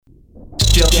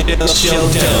Shell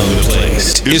down the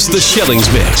place. It's the Shellings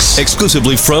Mix,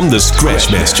 exclusively from the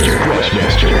Scratchmaster.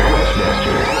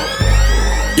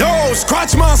 Yo,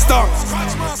 Scratchmaster.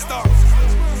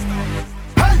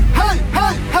 Hey, hey,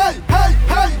 hey, hey, hey,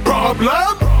 hey.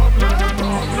 Problem.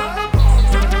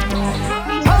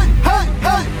 Hey, hey,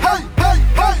 hey, hey, hey,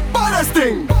 hey. Baddest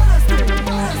thing.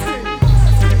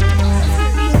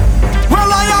 Where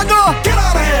I go? Get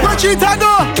out of here. Where Cheetah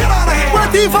go? Get out of here. Where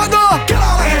Tifa go? Get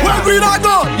out of here. Where Green I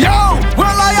go? Yo, where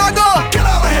I go? Get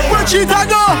out of here. Where Cheetah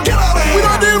go? Get out of here. We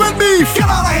don't deal with beef. Get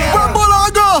out of here. Where Bull I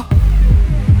go?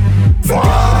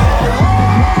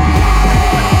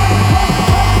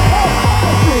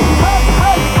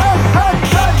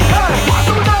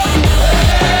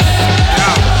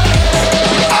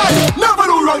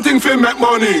 Thing fi make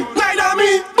money. Neither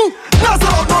me. Not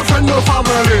sell out no friend, no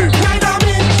family. Neither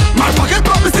me. My pocket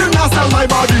but me still not sell my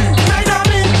body. Neither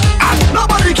me. And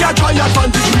nobody can try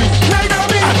advantage me. Neither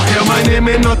me. Ever hear my name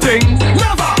in nothing?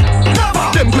 Never, never.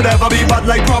 Them could ever be bad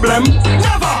like Problem.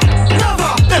 Never,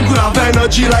 never. Them could have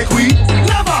energy like we.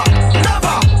 Never,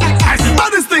 never. I the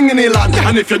baddest thing in the land.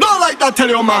 And if you don't like that, tell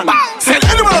your man. Send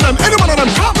any one of them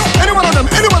come. Any one of them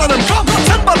come.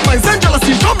 Send bad minds, send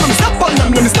jealousy, come. Let me step on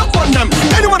them, let me step on them.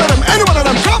 Any one of them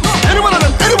come. Any one of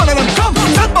them come.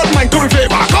 Send bad mind to me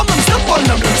favor, come. Let me step on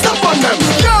them, let me step on them.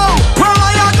 Yo, where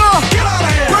I go? Get out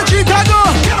of here. Where Cheetah go?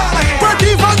 Get out of here. Where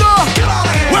Tifa go? Get out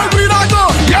of here. Where Green I go?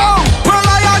 Yo, where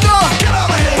I go? Get out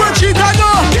of here. Where Cheetah go?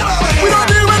 Get out of here. We don't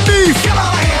deal with beef. Get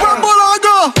out of here. Where Bull I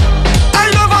go? I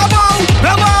never bow,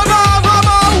 never bow.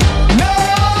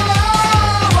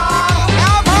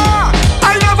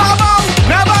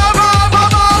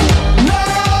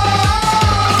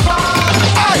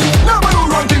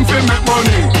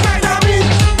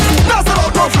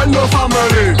 No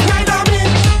family. Neither me.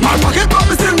 My pocket but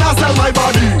me still not sell my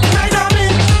body. Neither me.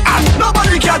 And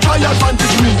nobody can try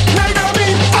advantage me. Neither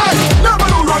me. I never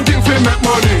do wrong thing fi make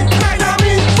money. Neither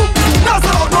me. Not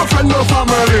sell out no friend, no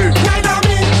family. Neither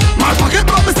me. My pocket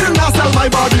but me still not sell my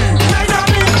body. Neither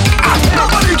me. And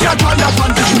nobody can try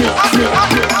advantage me.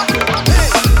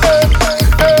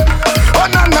 Oh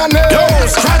na na na. Yo,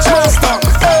 Scratchmaster.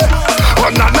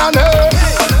 Oh na na na.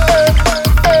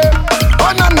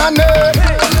 Oh na na na.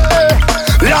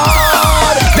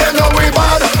 Lord, they know we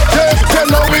bad, yeah, they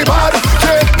know we bad,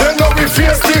 yeah, they know we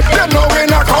feisty, they know we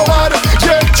not coward,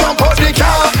 yeah, jump out the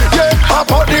car, yeah,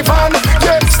 hop out the van,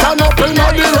 yeah, stand up in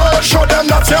on the road, show them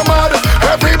that you're mad,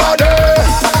 everybody,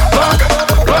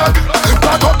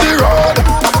 black up the road,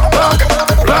 black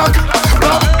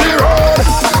the road,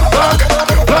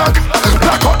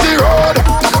 black up the road,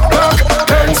 black,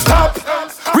 then stop,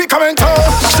 we coming to,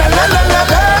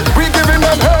 sha-la-la-la-la, we giving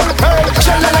them hell,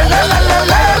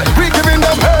 sha-la-la-la-la-la. We giving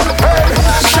them hell,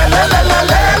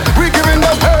 sha-la-la-la-la. We giving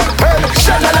them hell,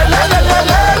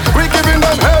 sha-la-la-la-la-la. We giving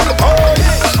them hell, oh.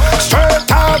 Straight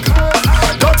talk,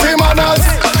 dirty manners.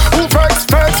 Who vex?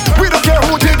 We don't care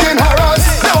who digging harass.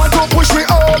 They want to push we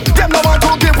out, them no want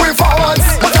to give we forwards.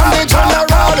 But when they turn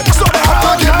around, so they have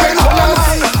to give me hands.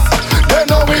 They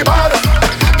know we bad,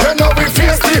 they know we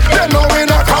feisty, they know we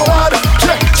not coward.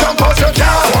 Yeah, jump out your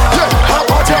car, yeah, hop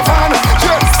out your van,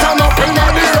 yeah, stand up in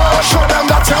the road, show them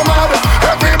that you're mad.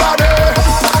 Everybody,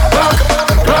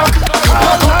 black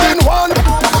in one,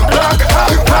 black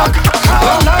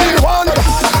in one,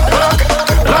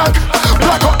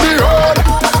 black up the road,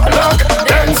 black,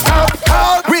 then stop.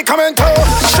 We coming to,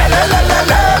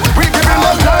 sha-la-la-la-la. We giving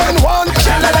them line one,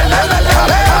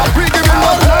 sha-la-la-la-la-la. We giving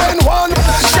them line one,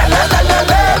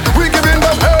 sha-la-la-la-la. We giving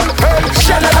them hell,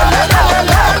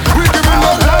 sha-la-la-la-la-la. We giving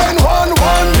them line one.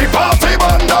 The party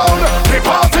burn down, the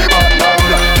party burn down,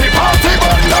 the party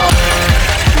burn down.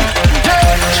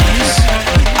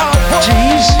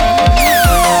 Jeez. Yeah.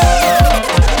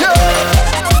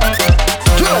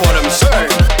 You know what I'm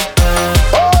saying?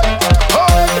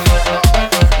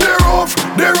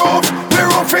 The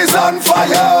roof is on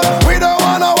fire. We don't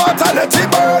wanna water, let it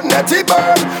burn.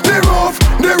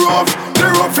 The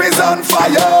roof is on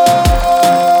fire.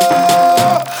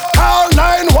 Call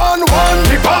 911.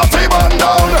 The party burn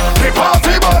down. The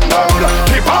party burn down.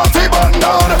 The party burn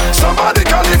down. Somebody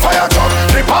call the fire truck.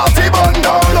 The party burn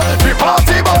down. The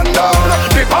party burn down.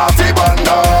 The party burn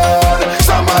down.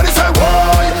 Somebody say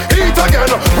why? Heat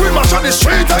again. We march on the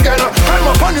street again. I'm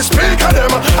up on the speaker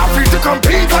them. I feel to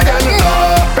compete again.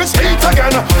 No, it's heat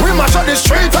again. We march on the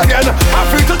street again. I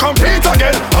feel to compete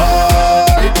again. Oh,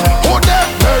 who that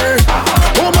Mary?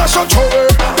 Who mash up Joey?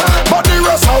 But the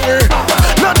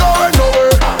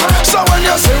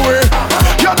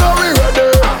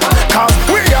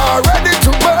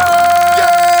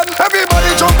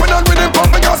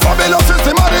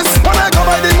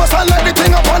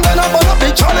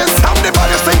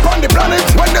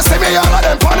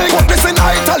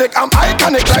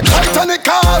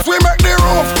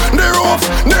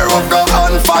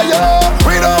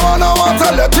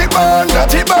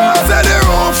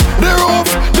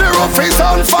stuff is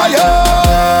on fire.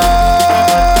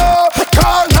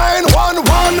 Call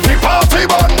 911, the party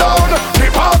burn down, the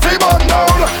party burn down,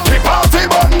 the party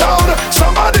burn down.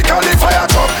 Somebody call the fire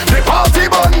truck, the party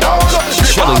burn down,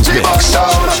 the party burn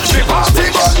down, the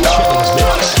party burn down.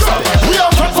 We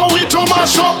are fed for we to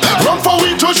mash up, rum for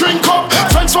we to drink up,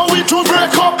 friends for we to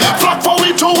break up, flag for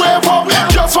we to wave up,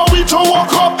 girls for we to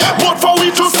walk up, boat for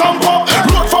we to stamp up,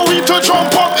 road for we to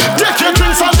jump up. Take your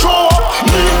drinks and throw up.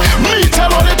 Me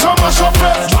tell all the to mash up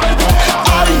fest.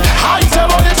 I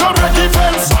tell all the to reggae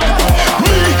fest.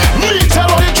 Me tell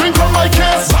all the drink on my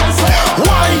case.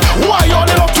 Why all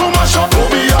the love to mash up?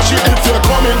 Kobayashi, if you're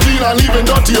coming clean and leaving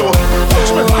dirty, yo.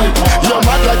 You're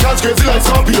mad like cats, crazy like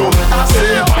Scorpio.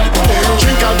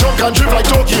 Drink and drunk and drip like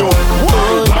Tokyo.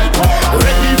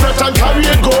 Ready, vet and carry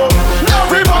it go.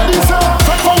 Everybody say,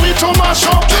 fed for we to mash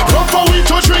up, rum for we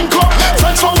to drink up,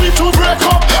 friends for we to break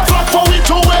up, flag for we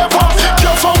to wave up,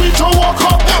 girls for we to walk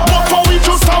up, boat for we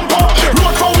to stamp up,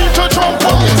 road for we to jump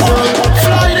up.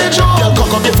 Fly the jump. Girl,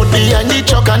 cock up your foot behind the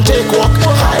truck and take walk.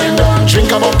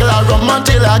 Drink a buckle of rum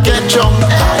until I get drunk.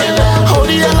 How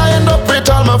the hell I end up with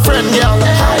all my friend, girl?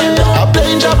 I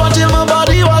playing job until my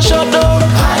body was shut down.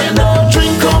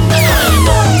 Drink rum, I ain't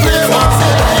done play one.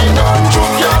 I ain't done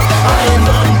drunk, yeah. I ain't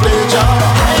done play job.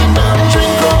 I ain't done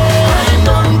drink rum. I ain't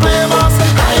done play mass.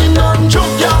 I ain't done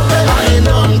drunk, yeah. I ain't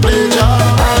done play job.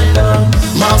 I ain't done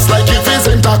mass like if it's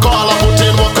in a call. I put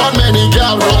in work on many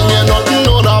girl. Wrong, you nothing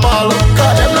no normal.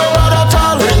 Cause them no bad at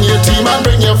all. Bring your team and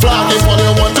bring your flag. If all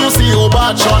you want to see who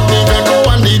bad shot, they go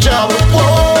on the job.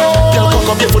 Girl,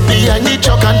 cock up your foot behind the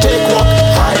truck and take walk.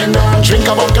 Drink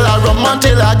a buckle of rum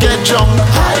until I get drunk.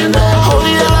 How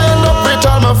the hell I end up with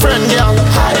all my friend, girl?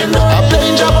 I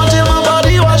playing job until my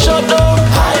body was shut down.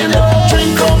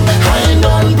 Drink rum, I ain't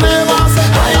done play mass.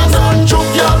 I ain't done drunk,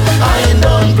 girl. I ain't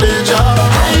done play job.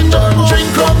 I ain't done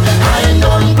drink rum. I ain't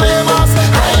done play mass.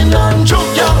 I ain't done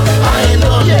drunk, girl. I ain't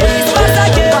done play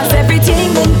job. Once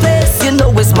everything in place, you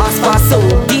know it's mass for so.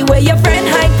 The way your friend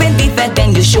hype when the fed,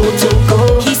 then you show to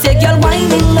go. He said, girl,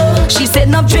 whining low. She said,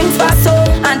 no drinks for so.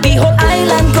 And the whole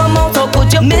island come out, how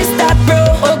could you miss that, bro?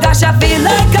 Oh gosh, I feel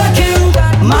like a king.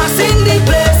 Mass in the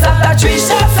place after 3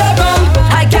 shots of rum.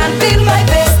 I can't feel my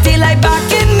face till I back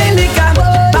in Milica.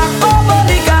 Back for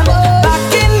Monica,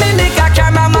 back in Milica.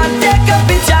 Cameraman, take a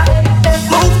picture.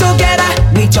 Move together,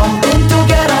 we jump in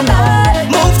together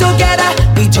now. Move together,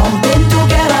 we jump in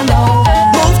together now.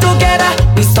 Move together,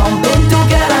 we stomp in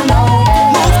together now.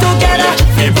 Move together,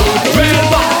 we move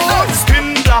together.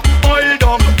 Skin black, oil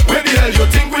dumb. Where the hell you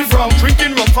think we from?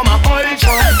 Drinking rum from a oil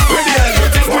drum. Where the hell you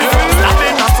think we from?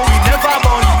 Nothing else so we never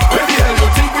born. Where the hell you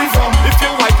think we from? If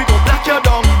you white we go black your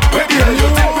dumb. Where the hell you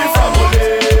think we from? Ole,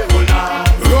 hola.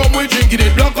 Rum we drinking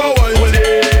it black or white. Ole,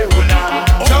 hola.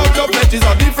 Shout up that is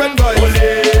a different vibe. Ole,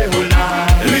 hola.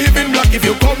 Living black if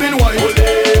you come in white. Ole,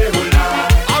 hola.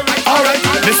 Alright.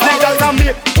 This nigga that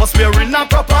me was wearing a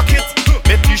proper kit.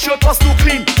 My t-shirt was too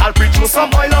clean, I'll pre throw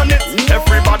some oil on it.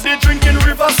 Everybody drinking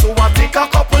river, so I take a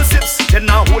couple sips. Then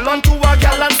I hold on to a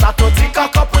gal and start to take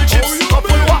a couple chips.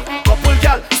 Couple what? Couple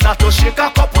gal, start to shake a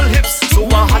couple hips. So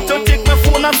I had to take my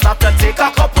phone and start to take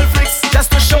a couple flicks.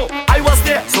 Just to show I was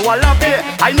there, so I love it.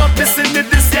 I not missing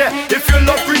it this year. If you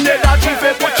love Grenada, drink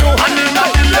it, put your hand in the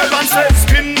lip and say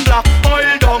skin black,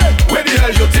 oil dumb. Where the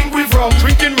hell you think we from?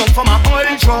 Drinking rum from a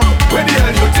oil drum. Where the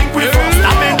hell you think we from?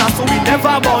 Stabbing us so we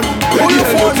never born. Where the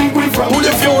hell you think we from?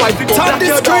 If you white, we go Tap black the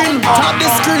your screen, dumb. tap the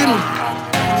screen.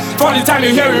 From the time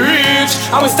you hear we reach,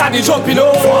 I will start the jumping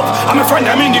up. I'm a friend,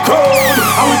 I'm in the crowd.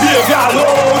 I will be a guy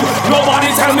alone. Nobody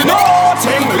tell me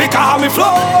nothing. Liquor have me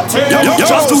floating.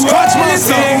 Just to watch me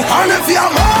sing. And if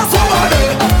you're mass over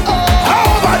there,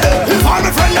 over there. If I'm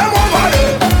a friend, I'm over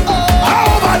there,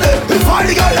 over there. If I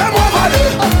the girl, I'm over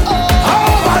there,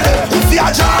 over there. If you're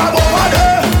a job over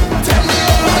there,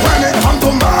 when it come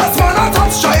to mass, man, I top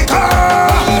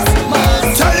strikers.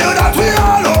 Tell you that we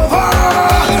all over.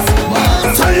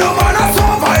 Tell you man, I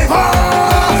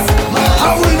survivors.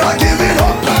 And we not giving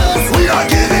up, we not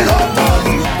giving up.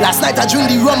 Last night I drink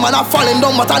the rum and I falling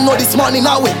down, but I know this morning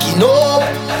I waking up.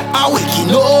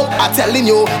 I'm telling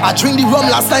you, I drink the rum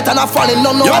last night and I falling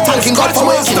down. Now I'm thanking God for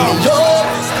waking me up.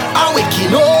 I'm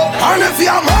waking up. And if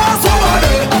you're mass over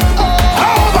there,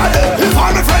 over there. If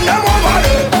I'm a friend, I'm over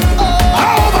there,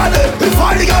 over there. If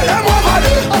I the girl, I'm over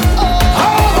there,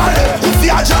 over there. If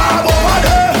you're a job over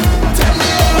there,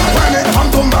 when it come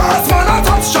to mass, man, I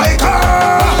top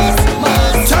strikers.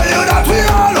 Tell you that we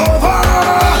all over.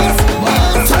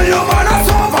 Tell you man, I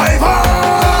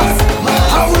survivors.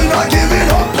 And we not giving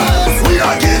up, we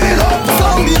not giving up.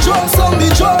 Some be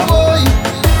drum, boy.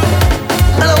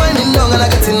 And I'm winding down and I'm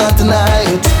getting on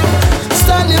tonight.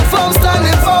 Standing firm,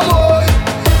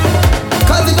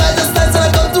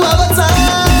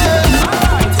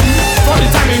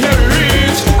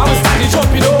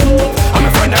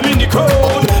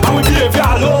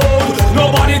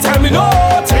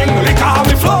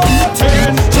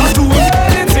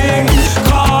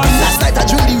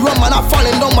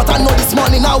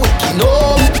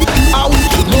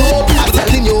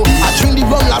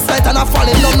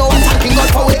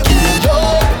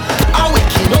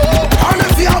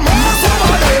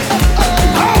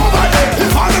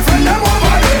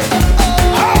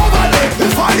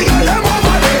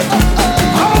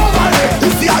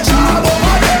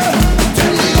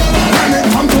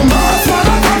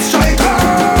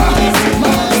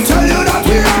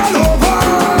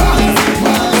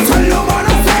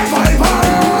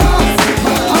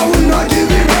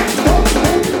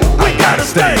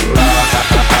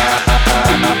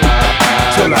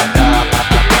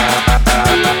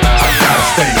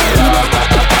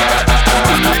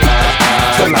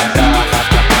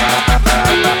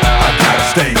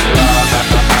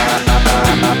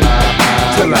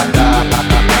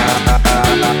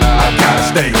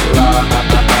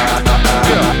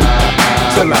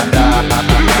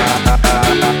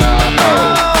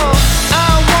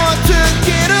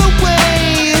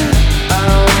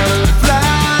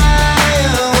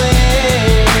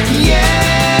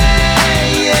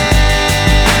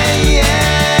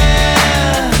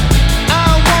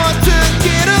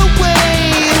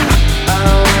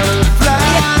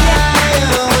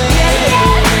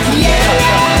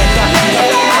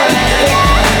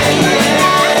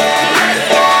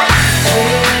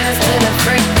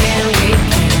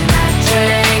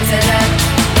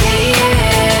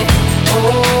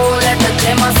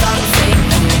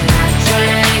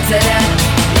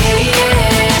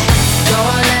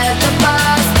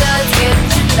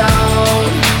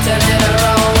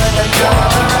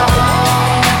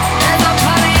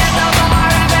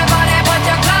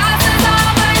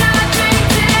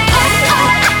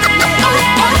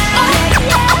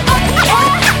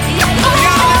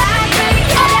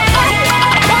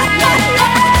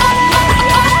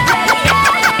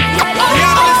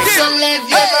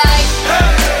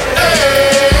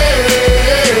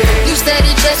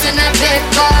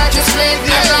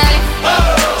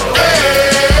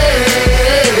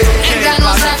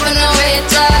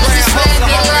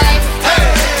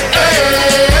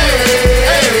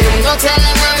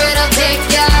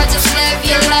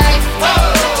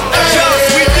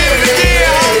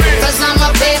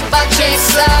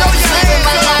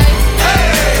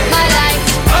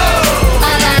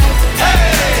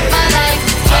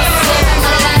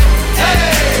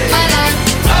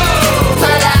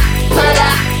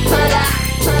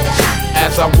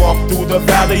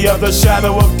 Of the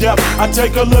shadow of death, I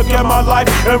take a look at my life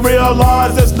and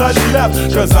realize there's nothing left.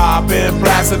 Cause I've been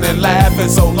blasting and laughing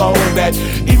so long that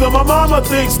even my mama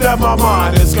thinks that my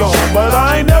mind is gone. But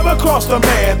I ain't never crossed a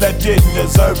man that didn't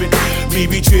deserve it. Me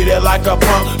be treated like a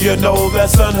punk, you know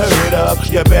that's unheard of.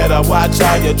 You better watch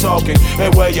how you're talking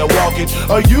and where you're walking,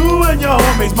 or you and your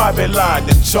homies might be lined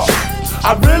in chalk.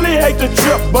 I really hate the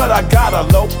trip, but I gotta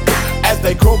low. As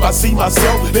they croak, I see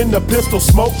myself in the pistol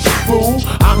smoke. Fool,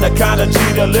 I'm the kind of G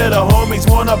the little homies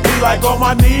wanna be like, on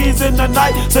my knees in the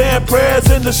night, saying prayers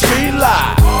in the street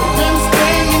light. Been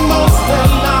spending most of their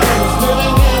lives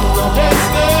living in the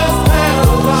gangster's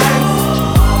paradise.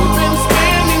 We've been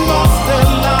spending most of their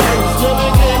lives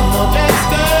living in the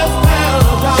gangster's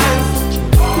paradise.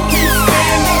 We've been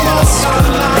spending most of our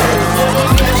lives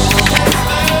living in the gangster's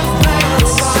paradise.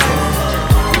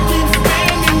 We keep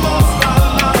spending most of our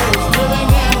lives living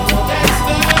in the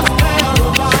gangster's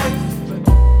paradise.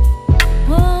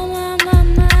 Oh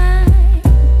my,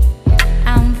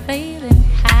 I'm feeling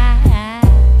high.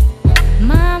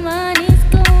 My money's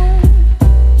gone.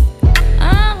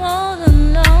 I'm all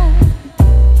alone.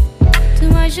 Too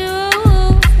much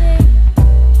losing.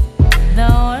 The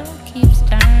world keeps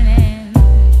turning.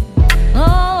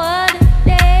 Oh, what a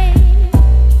day!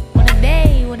 What a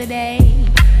day! What a day!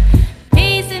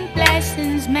 Peace and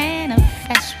blessings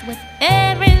manifest with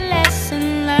every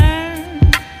lesson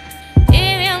learned.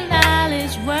 If your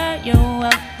knowledge were your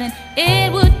wealth, then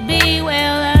it would be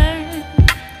well earned.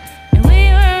 And we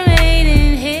were made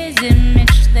in His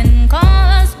image, then call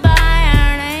us by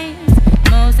our names.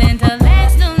 Most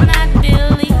intellects do not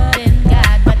believe in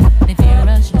God, but they fear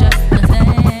us just the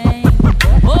same.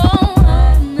 Oh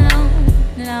no,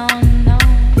 no, no,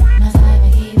 my life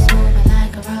keeps moving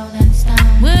like a rolling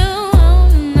stone. Whoa,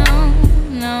 no,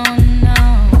 no, no.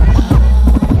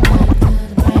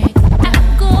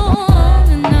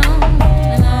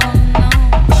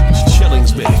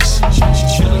 Chillings Mix.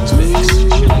 Chillings Mix.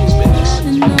 Chillings Mix.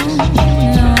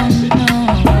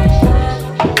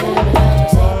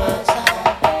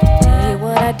 Tell you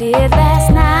what I did last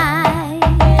night.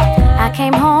 I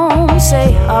came home,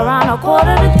 say around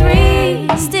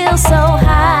 2:45. Still so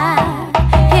high,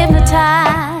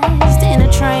 hypnotized in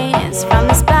a trance from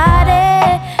this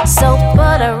body, so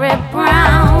buttery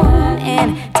brown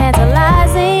and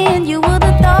tantalizing. You would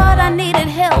have thought I needed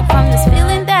help from this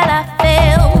feeling that I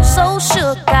felt. So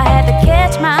shook, I had to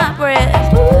catch my breath.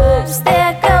 Oops,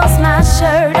 there goes my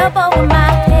shirt up over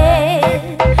my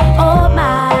head. Oh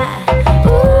my,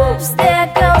 oops, there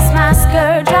goes my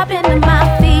skirt dropping to my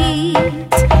feet.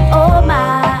 Oh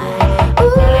my,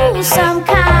 ooh, some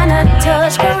kind of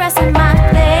touch caressing my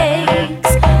legs.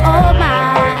 Oh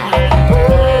my,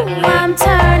 ooh, I'm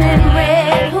turning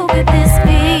red. Who could this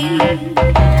be?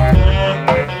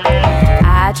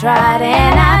 I tried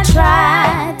and I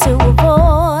tried to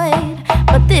avoid,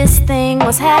 but this thing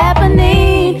was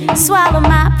happening. Swallow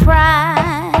my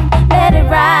pride, let it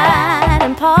ride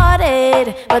and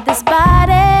parted. But this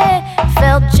body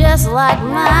felt just like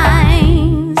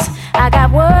mine. I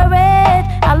got worried,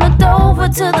 I looked over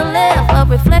to the left, a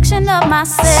reflection reflection of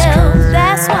myself.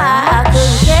 That's why I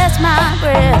couldn't catch my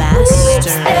breath. Oops,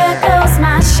 there goes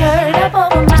my shirt up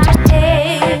over my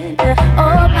head.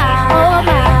 Oh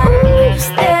my, oops,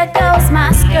 there goes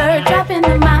my skirt dropping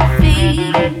to my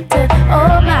feet.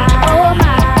 Oh my,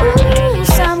 ooh,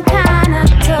 some kind of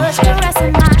touch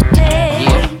caressing my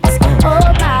legs.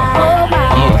 Oh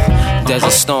my,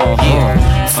 Desert Storm,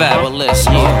 fabulous,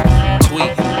 tweet.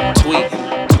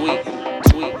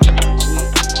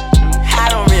 I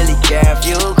don't really care if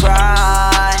you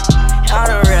cry. I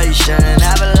don't really shouldn't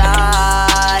have a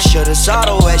lie. Should've saw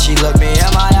the way she looked me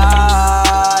in my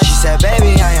eyes. She said,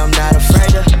 baby, I am not afraid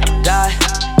to die.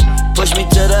 Push me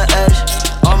to the edge,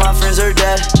 all my friends are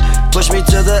dead. Push me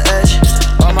to the edge,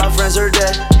 all my friends are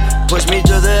dead. Push me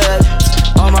to the edge,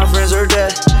 all my friends are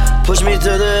dead. Push me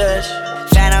to the edge.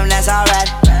 Phantom, that's alright.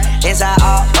 Inside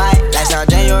all white, like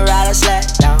something you ride a sled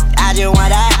down. I just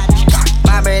want that.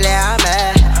 My brilliant, I'm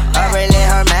mad. I really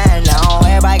her man now.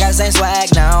 Everybody got the same swag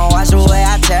now. Watch the way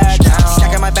I tear down.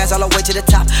 Stacking my bands all the way to the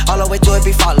top, all the way to it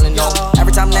be falling no.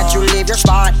 Every time that you leave your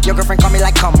spot, your girlfriend call me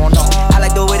like, come on, no. I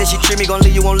like the way that she treat me, gon'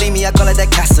 leave you, won't leave me. I call it that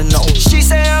Casino. She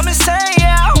say I'm insane,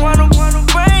 yeah. I wanna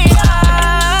bring ya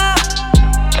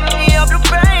up the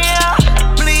brain, yeah.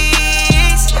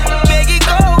 Please, beg you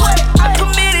go away. I'm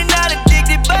committed, not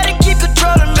addicted, but it keep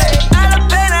controlling me. I love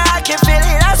pain, I can feel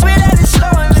it. I swear that it's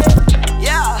slowing me.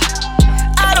 Yeah.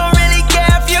 I don't really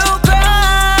care if you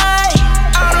cry.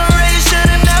 I don't really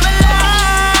should've never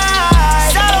lied.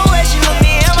 Saw the way she looked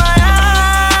me in my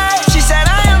eyes. She said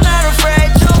I am not afraid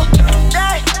to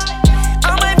die.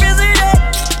 All my friends are dead.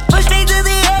 Push me to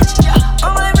the edge.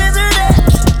 All my friends are dead.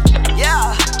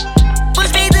 Yeah. Push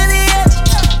me to the edge.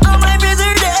 All my friends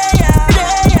are dead.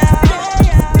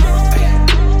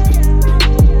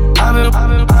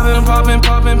 I've been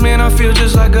poppin', man, I feel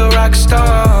just like a rock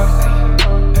star.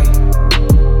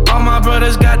 All my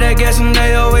brothers got that gas and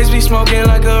they always be smoking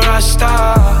like a rock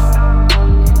star.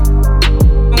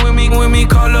 When me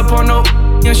call up on no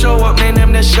and show up, man,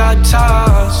 them the shot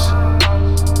toss.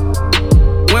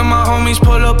 When my homies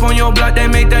pull up on your block, they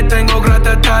make that thing go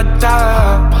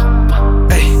grata-ta-ta.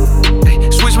 Hey,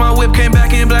 switch my whip, came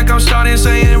back in black, I'm starting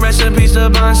saying rest in peace to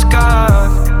Bon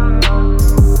Scott.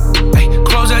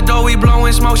 Close that door, we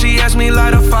blowin' smoke. She asked me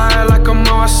light a fire like I'm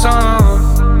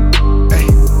awesome. Hey,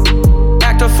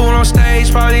 act a fool on stage,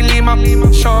 probably leave my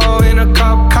show in a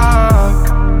cop car.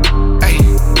 Hey,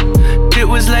 it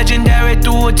was legendary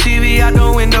through a TV out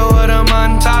the window of the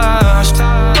montage.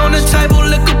 On the table,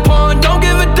 liquor porn, don't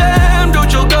give a damn.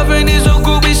 Dude, your girlfriend is a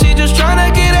groupie, she just tryna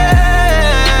get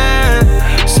in.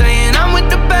 Saying I'm with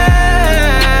the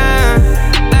band.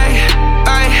 Hey,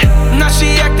 now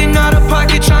she acting out of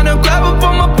pocket, tryna grab up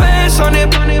on my pants. On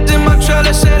it, in my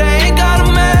trailer, said they ain't got a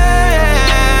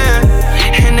man.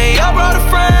 And they all brought a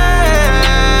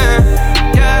friend.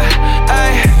 Yeah,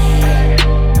 ayy.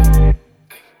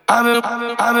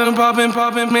 I've been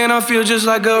poppin', man, I feel just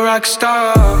like a rock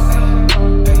star.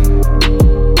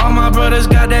 All my brothers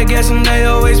got that gas and they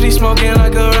always be smoking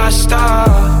like a rock star.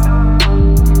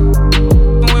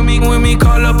 When me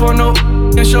call up on no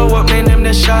and show up, man, them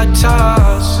the shot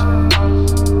toss.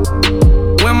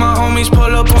 When my homies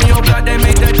pull up on your block, they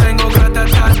make that thing go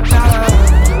grata-ta-ta.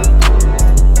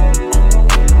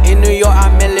 In New York, I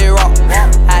merely rock.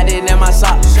 Hiding in my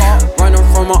socks. Running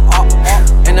from a up.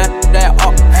 And I that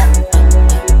up.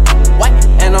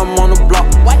 And I'm on the block.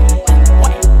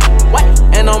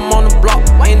 And I'm on the block.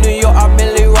 In New York, I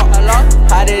merely rock.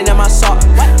 Hiding in my sock.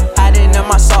 Hiding in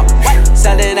my sock.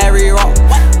 Selling every rock.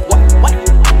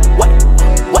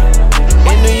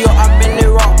 In New York, I merely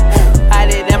rock.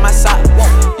 Hiding in my sock.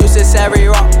 Uses every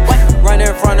rock.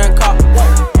 Running from the cop.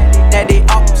 Daddy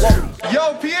ops.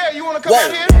 Yo, Pierre, you wanna come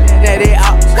out here? Daddy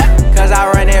ops. Cause I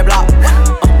run that block.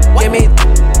 Give me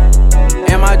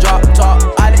in my drop top.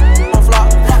 I did on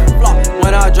flop.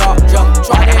 When I drop.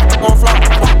 Try it on flop.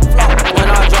 When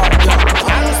I drop.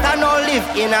 Gangsta no live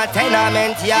in a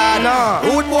tenement, yeah, no.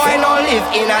 Rude boy no live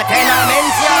in a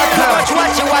tenement, yeah. Too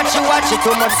much watch it,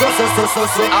 too much so.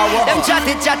 Them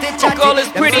chatty. Girl is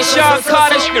pretty Sean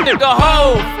Carter, the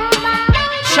hoe.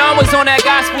 Sean was on that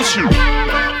gospel shit.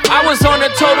 I was on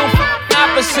the total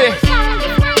opposite.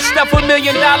 Stuff $1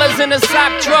 million in a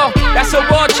sock drawer. That's a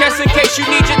war chest in case you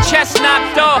need your chest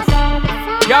knocked off.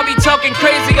 Y'all be talking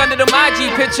crazy under them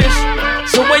IG pictures.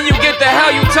 So when you get the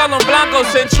hell, you tell them Blanco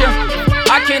sent you.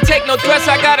 I can't take no threats,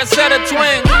 I got a set of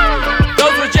twins.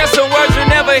 Those were just some words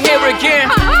you'll never hear again.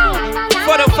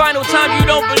 For the final time, you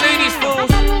don't believe these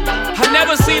fools. I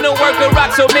never seen a worker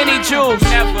rock so many jewels.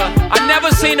 Never. I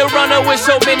never seen a runner with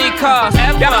so many cars.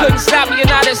 Y'all couldn't stop me, you're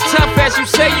not as tough as you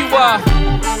say you are.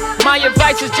 My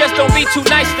advice is just don't be too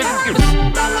nice to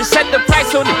just set the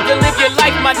price on to live your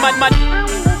life, my.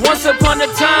 Once upon a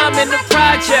time in the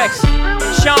projects,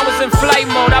 Sean was in flight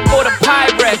mode, I bought a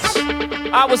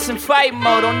Pyrex. I was in fight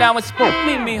mode, oh now it's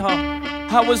me, huh?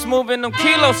 I was moving them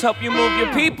kilos, help you move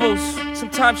your peoples.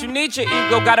 Sometimes you need your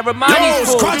ego, gotta remind these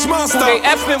fools who they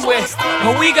effing with.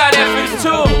 But we got effings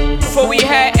too. Before we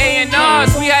had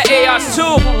A&Rs, we had ARs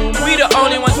too. We the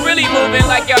only ones really moving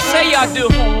like y'all say y'all do.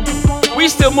 We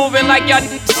still moving like y'all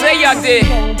say y'all did.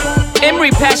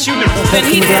 Emery passed you, then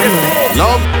he did it.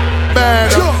 Love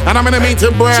bad, and I'm in the mean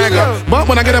to brag. But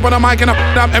when I get up on the mic and up,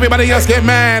 everybody else get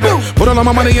mad. Put all of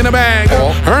my money in the bag.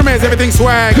 Hermes, everything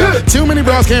swag. Too many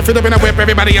bras can't fit up in a whip.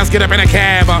 Everybody else get up in a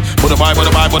cab. Put a buy, number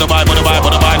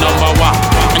one.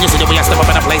 And you see the way I step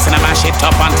up in a place and I mash it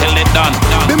up until it done.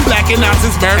 Been blacking out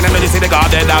since birth, and I know they see the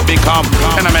god that I've become.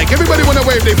 And I make everybody wanna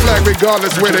wave their flag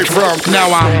regardless where they from.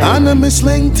 Now I'm on me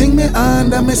slang ting, me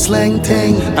under me slang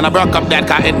ting. And I broke up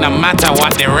that car, it no matter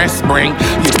what the rest bring.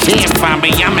 You can't find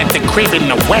me, I'm at the crib in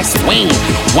the West Wing.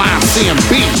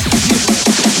 YCMB.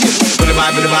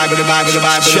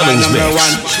 Shellings number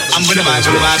one. I'm with the vibe,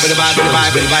 with the vibe, with the vibe, with the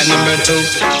vibe, with the vibe number two.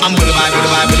 I'm with the vibe, with the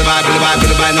vibe, with the vibe, with the vibe,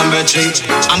 with the vibe number three.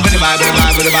 I'm with the vibe, with the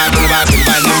vibe, with the vibe, with the vibe, with the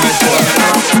vibe number four.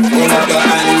 Hold up your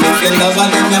hand if you love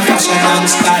and then your fashion and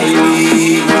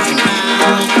styling.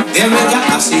 There we go,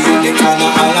 I see you in the corner,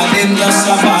 all of them just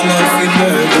a ball of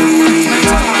energy.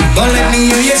 Don't let me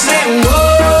hear you say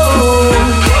whoa.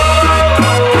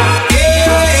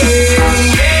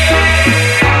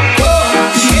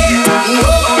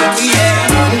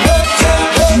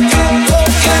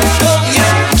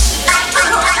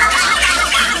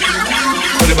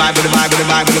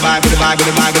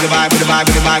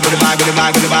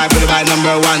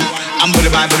 Number one, I'm with the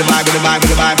vibe, with the vibe, with the vibe,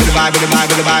 with the vibe, with the vibe, with the vibe, with the vibe, with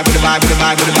the vibe, with the vibe, with the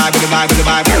vibe, with the vibe, with the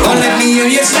vibe. Don't let me hear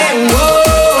you say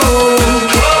whoa.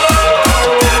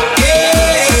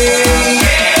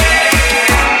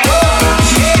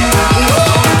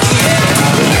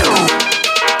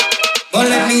 Don't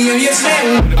let me hear you say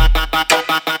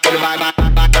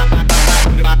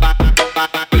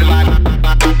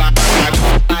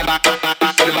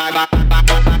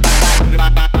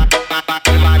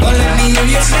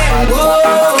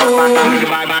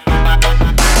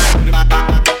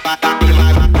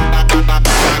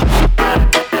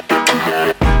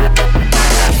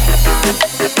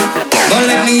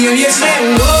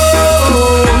whoa.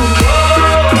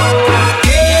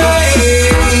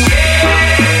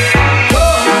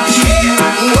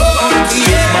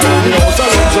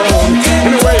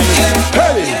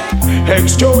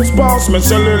 Boss me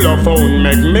cellular phone,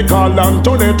 make me call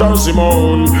Antoinette or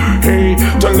Simone. Hey,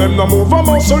 tell them to move a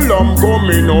muscle, I'm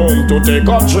coming home to take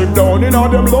a trip down in all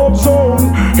them love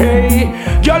zone. Hey,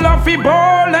 y'all love fi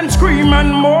ball and scream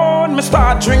and moan. Me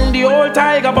start drink the old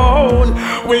tiger bone.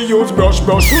 We use brush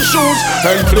with shoes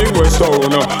and fling with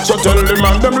stone. So tell them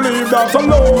and them leave that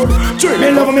alone.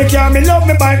 Me love me car, me love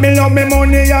me bike, me love me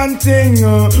money and thing.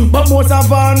 But most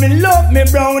of all, me love me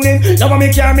browning. Love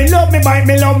me car, me love me bike,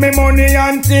 me love me money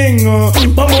and thing.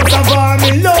 But most of all,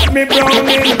 me love me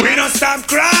browning. We don't stop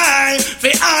crying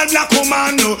for all black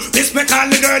woman. This me call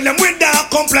the girl them with dark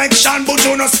complexion. But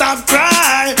you don't stop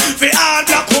crying for all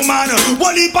black woman.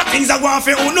 One heap of things I want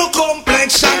for no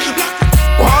complexion.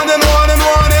 Warning,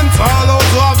 all those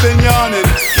who have been yawning.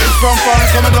 Kids from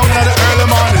France coming down in the early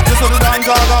morning. This is the damn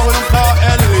gaga with them car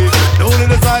Ellie. The only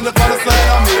design the color side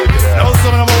of me. Now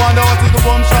some of them wonder what is the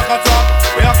boom shock attack.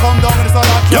 We have come down and it's a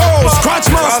not. Yo, Scratch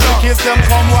Master. In case them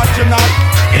come watch him not.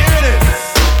 Here it is.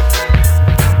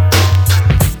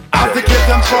 Have to keep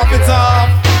them profits off.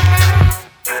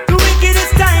 The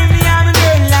wickedest time me have a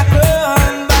girl like her.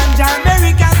 Banja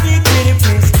America speak with the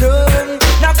Princeton.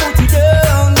 Now put it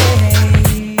down,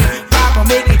 yeah. Papa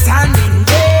make it hand in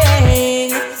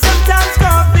game. Sometimes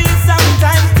coffee,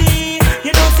 sometimes tea.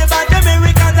 You know say about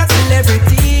Americans a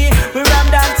celebrity. We ram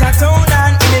dance a town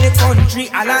and in the country.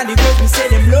 All of the girls we say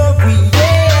them love we,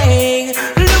 yeah.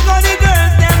 Look how the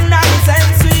girls them nice and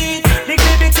sweet. The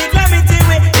gravity, gravity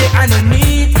with the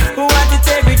underneath. Who want it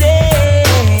every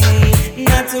day?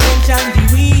 Not to mention the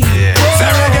weed. Say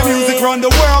reggae music round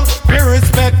the world. We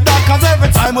respect that, cause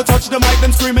every time we touch the mic,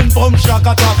 them screaming boom shock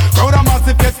attack. Crowd a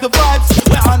massive gets the vibes.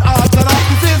 We're on orthodox.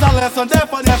 This is a lesson,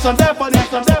 therefore, lesson, therefore,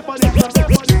 lesson, therefore, lesson,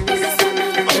 therefore.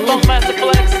 Funkmaster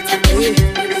Flex.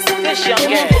 This young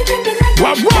guy.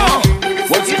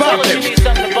 What's poppin'?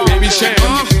 Baby Sham,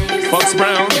 Fox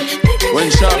Brown,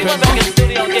 when shopping.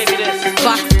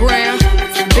 Fox Brown,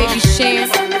 Baby Sham,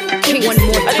 King. One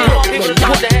more time,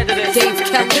 Dave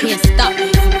Kelly can't stop.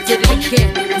 Did it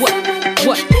again. What?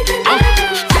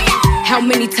 How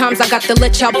many times I got to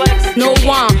let y'all know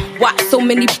I'm why so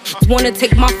many wanna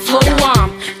take my flow?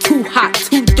 I'm too hot,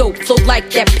 too dope, flow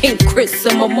like that pink Chris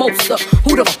and mimosa.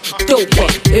 Who the dope?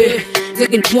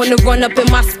 Niggas wanna run up in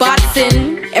my spots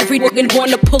and every nigga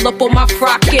wanna pull up on my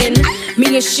frockin'.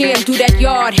 Me and Sham do that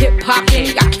yard hip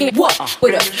hopping. I can't walk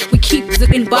with us, we keep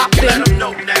ziggin' bopping.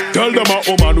 Tell them a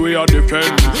woman we are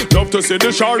defend. Love to see the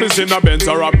shorties in a Benz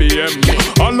or a BM.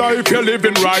 Allah if you're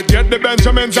living right, get the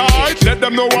Benjamins right. Let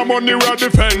them know I'm on the road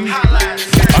defend.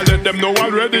 I let them know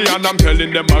already and I'm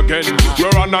telling them again.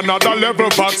 We're on another level,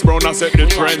 Fox Brown, I set the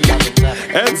trend.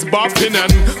 Heads bopping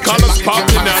and colors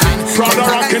popping and Prada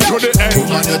rocking to the end.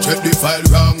 Woman, you check the file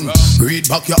wrong. Read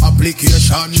back your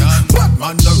application.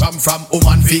 Batman the ram from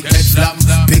woman feet let slam.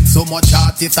 Pick so much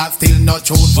artists I still not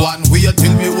choose one. Wait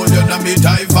till me hold you and me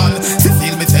dive on. Still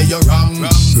me say you're wrong.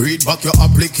 Read back your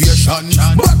application.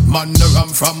 Batman the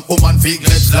ram from woman feet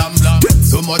let slam. Pick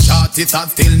so much artists I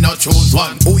still not choose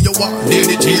one. Who you want?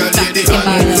 Lady G or Lady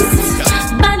Han?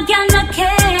 Bad girl no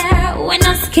care, we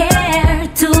no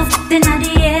scared. Too inna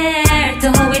the air,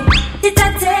 to how it a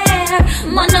tear.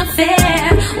 Man no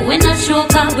fair, we no show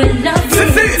 'cause we love you.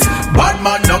 Bad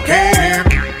man no care.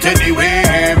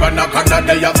 Anywhere, but not gonna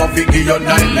day of a figure your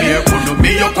nightmare. Could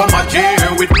me you come a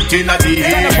chair with inna the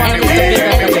air.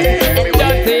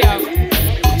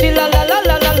 Chilla la la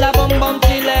la la la bum bum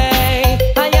chile.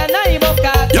 Ayana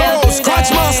iboka. Yo,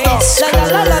 Scratch Master. La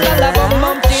la la la la bum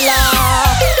bum chilla.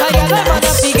 Ayana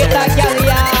mana figure ta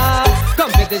galia.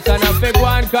 Competition of big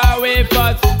one car we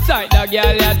first. Sight the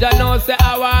girl ya don't know say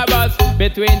our bus.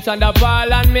 Between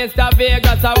Thunderfall and Mr.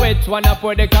 Vegas, I which one I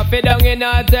put the coffee down in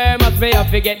her thermos. Me I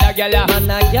forget the girl ya. Man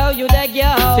a girl, you the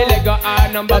girl. She let go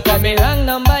her number for me. Wrong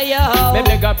number yo. Me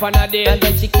beg up on a date. And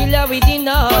then she kill her with the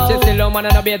no. But she still a man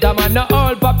and a better man. No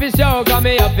old puppy show. Cause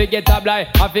me I forget a blind.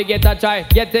 I forget a try.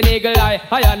 Get an eagle eye.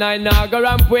 I and I now go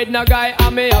ramp with no guy.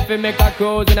 And me have to make a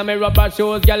cruise. In a me rubber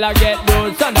shoes. Girl I get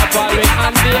those. Thunderfall with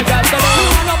and Vegas. So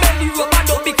no belly rubber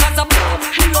dub because of me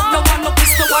love no one no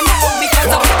kiss no one no hug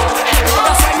because of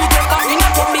that's why me take her in a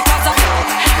tub because of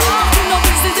you know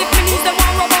this is if me need them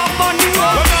one rubber on the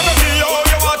road. When I see you,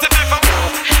 you want it different.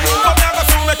 But never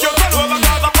soon make you turn over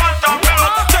cause of phantom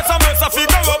pillow. Just a mess of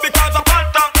figure up because of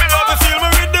phantom pillow. You feel me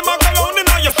with the macaroni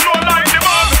now you slow like the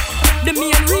bug. The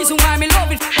main reason why me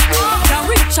love it can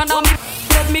reach and now me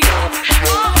let me go.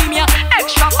 Give me a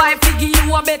extra 5 to give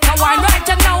you a better wine right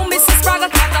now, Mrs. Brother.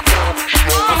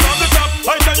 From the top,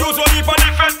 I can use one heap of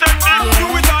different techniques. Do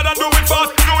it hard and do it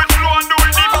fast, do it slow and do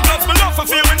it deep. And plus me love for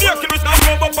feel me naked with no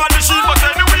rub up on the sheet. But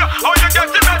anyway, how you get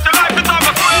the better life is have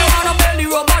a swing. You want no belly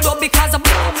rubber dub because of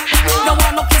no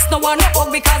one no kiss, no one no hug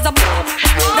because of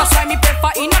that's why me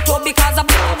prefer in a tub because of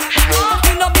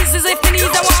you know business if me need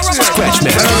the one rubber. Scratch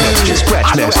Master,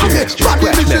 Scratch Master,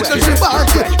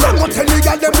 Come on, tell me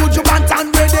girl, them would you want and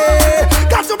ready.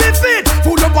 Got to be fit,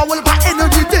 full of power, but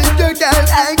energy, take the girl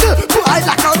angle. Boy,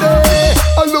 like a day.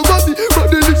 I love me, but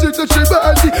they listen to she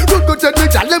body. Don't go tell me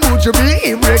girl, them would you be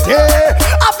him ready.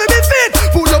 I feel me fit,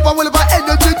 full of power, but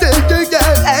energy, take the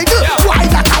girl angle. Boy,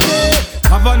 like a day.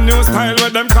 Have a new style where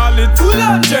them call it Full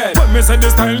on Jet. But me say the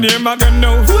style name again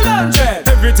now Full on Jet.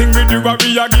 Everything we do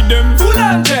we a give them Full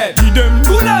on Jet. Give them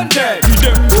Full on Jet. Give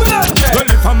them Full on Jet.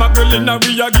 Well if I'm a girl in a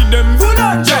we a give them Full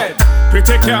on Jet.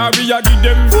 Pretty care we a give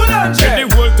them Full on Jet. The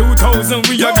whole 2000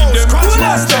 we a give them Full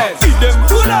on Jet. Give them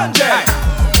Full on Jet.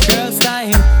 Girls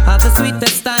time, have the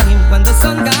sweetest time when the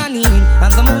sun gone in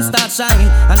and the moon start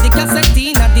shine and the cassette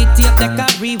in and the tape deck a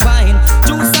rewind.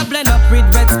 Juice a blend up with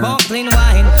red sparkling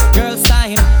wine. Girls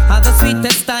time, have the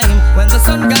sweetest time when the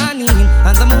sun gone in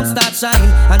and the moon start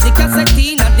shine and the cassette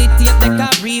in and the tape deck a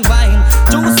rewind.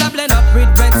 Juice a blend up with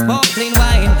red sparkling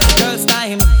wine. Girls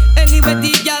time, anyway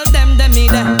the girl them me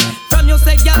there. From you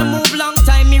say girl move long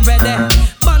time me ready.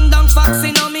 Bun down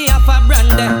foxy now me have a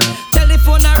brandy.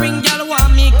 Telephone a ring girl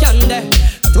want me candy.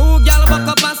 2 girl buck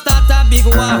up and start a big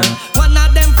war. One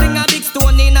of them fling a big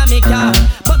stone in a me car.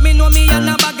 But me know me and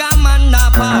a bag of man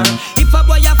na par. If a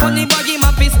boy a funny boy him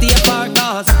a piss stay apart.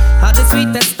 Cause had the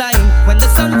sweetest time when the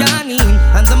sun gone in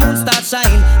and the moon start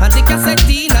shine and the cassette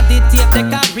in and the tape deck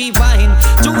a rewind.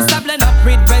 Juice a blend up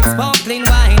with red sparkling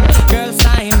wine. Girls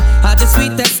time had the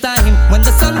sweetest time when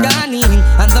the sun gone in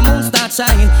and the moon start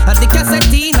shine and the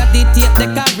cassette in and the tape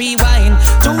deck a rewind.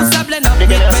 Juice a blend up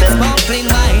with red sparkling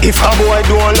wine. If a boy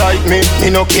don't like me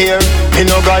no care. Me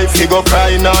no guy fi go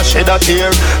cry nor shed a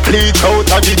tear. Bleach out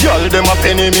a the girl them a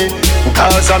penny me.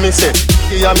 Cause a me say,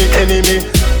 he a me enemy.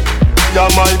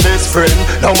 are my best friend.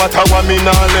 No matter what me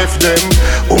nah left them.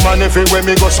 Woman everywhere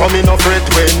me go so me no fret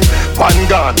when. One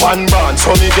gun, one band,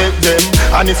 so me get them.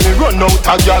 And if me run out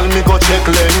a gal, me go check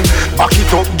them. Back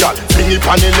it up gal, fling it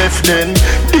on the left then.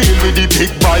 Deal with the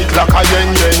big bike like a yen.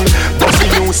 But the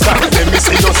new style, let me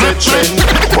see your set trend.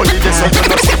 Only this so you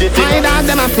no see the thing. My dog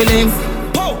them a feelings.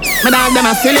 My dog them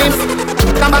a feelings.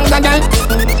 Come on, girl.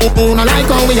 No like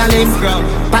how we a live.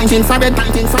 Pinting for it,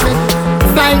 pinting for it.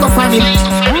 Flying go for it.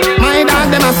 My dog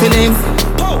them a feelings.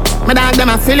 My dog them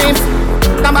a feelings.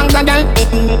 Come on, girl.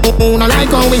 No like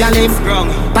how we a live.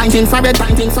 Pinting for it,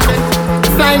 pinting for it.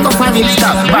 Flying go for it.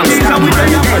 Stop,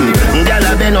 girl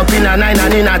I been up in a 9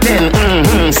 and in a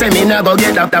 10. Say me never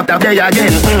get up there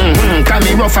again. Can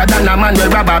me rougher than a man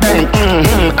with rubber band.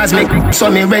 As me so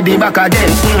me ready back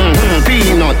again.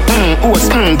 Peanut, oats,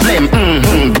 blem.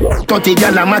 30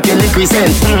 gal a making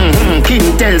represent.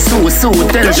 Kim tell Sue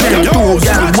tell Shem. 2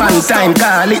 gal one time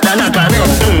call it a knock a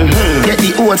rent. Get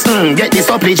the oats, get the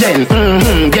supplement.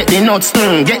 Get the nuts,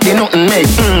 get the nothing made.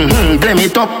 Blem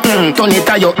it up, turn it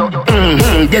to you.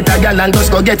 Get a gal and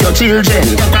just go get your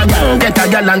children. Get a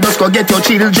gal and just go get your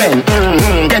children.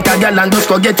 Get a gal and just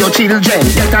go get your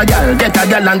children. Get a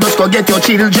gal and just go get your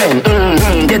children.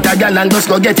 Get a gal and just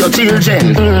go get your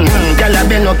children. Gal a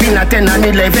been up in a 10 and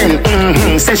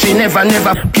 11. Say she never in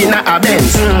a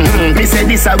Benz. Me say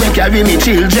this a when carry me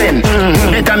children.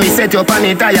 Better me set up on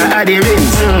the tire at the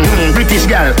rims. British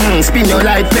gal, spin your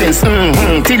light fence.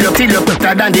 Till you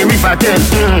better than the River Thames.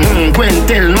 Gwen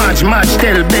tell March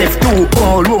tell Beth too.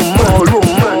 All room.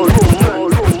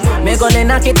 Me gonna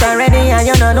knock it already and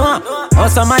you don't know. Oh,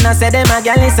 some man a say them a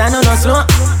gal is a no slow.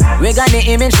 We got the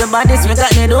image, the bodies, we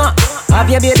got the door. Have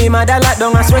your baby mother lock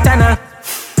down a sweater now.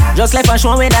 Just like a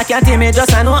show with that cat, me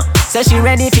just a know. Say she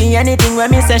ready for anything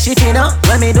when me say she feel up.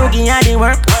 When me do give her the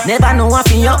work, never know what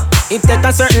feel up. It take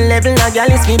a certain level, a gal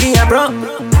is be a bro.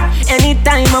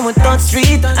 Anytime I'm with touch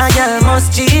street, a gal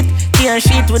must cheat. Tear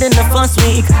sheet within the first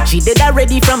week. She did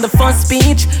already from the first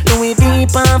speech. Louis V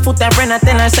pan foot her friend, I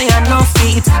tell her say I no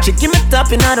feet. She give me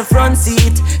top in the front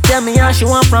seat. Tell me how she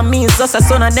want from me, it's just a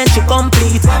son and then she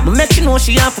complete. But make she know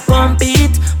she have to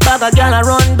compete. Bag a gal a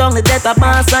run down the death of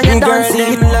pass and you don't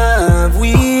see it. Love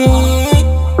we.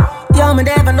 Yo, me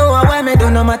never know why me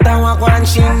do no matter what one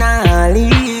she not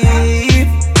leave.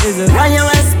 Why you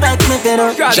expect me to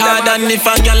do? Jordan, if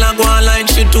a girl a go online,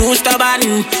 she too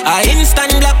stubborn. I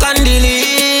instant block and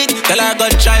delete. Tell her go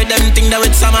try them thing that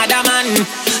with some other man.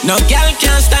 No girl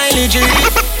can style it.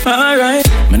 Alright,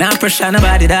 me not pressure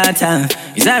nobody that time.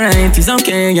 It's alright, it's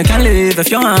okay, you can live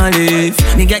if you want live.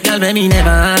 Me get girl baby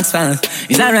never ask for.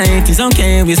 It's alright, it's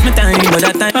okay, waste my time, but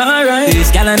that time. Alright,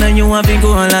 this girl I know you want to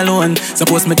go all alone.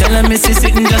 Suppose me tell her me see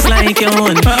sitting just like your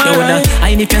own. Alright,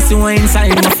 I need to see what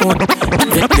inside my phone.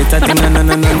 Get a thing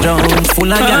no drown. Full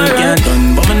of girl can't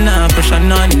done, but me not pressure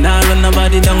none. Nah run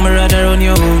nobody down, me rather run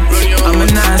you. I'm a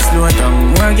not slow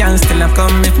down. More girl still a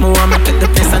come if me want me take the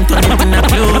place and turn it in a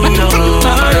clue.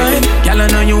 Alright, girl I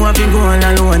know you want to go all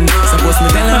alone. Suppose me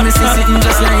tell her me see sitting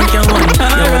just like your own.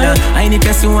 I need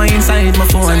to see what inside my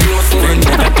phone. Then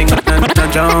get a thing no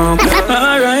drown.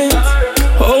 Alright,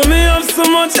 oh me have so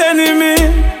much enemy,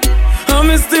 and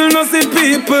me still no see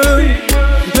people.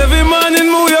 Every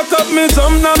morning me wake up, me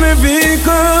jump down me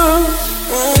vehicle.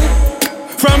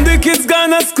 From the kids gone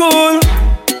to school,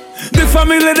 the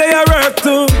family they are hurt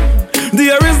too.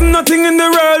 There is nothing in the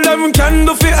world that can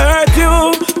do for hurt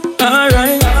you.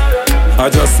 Alright, I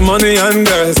just money and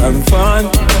girls and fun.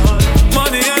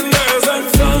 Money and girls and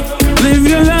fun. Live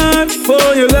your life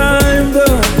for your life,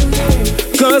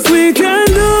 cause we can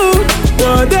do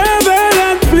whatever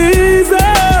that pleases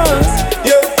us.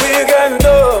 Yeah, we can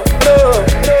do.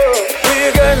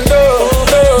 We can do.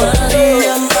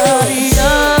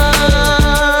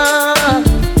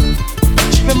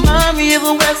 She remind me of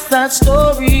a West Side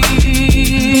Story.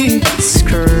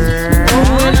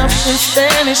 Growing up in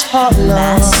Spanish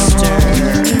parlor.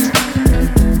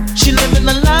 She living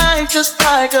a life just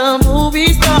like a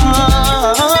movie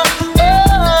star. Oh,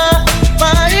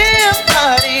 Maria.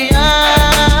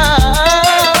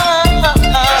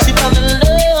 She fell in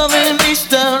love in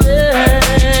Easter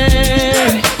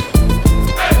Ray.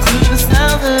 To the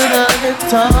sound of the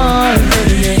guitar.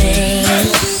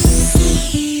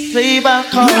 Played by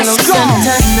Carlos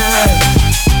Santana.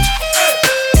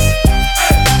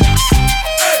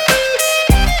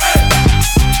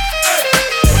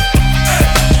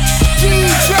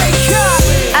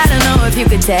 You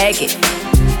could take it.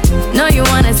 No, you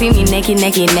wanna see me naked.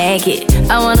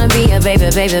 I wanna be a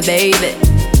baby.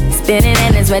 Spinning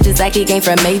in his red just like he came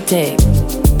from Maytag.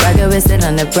 Rocket with it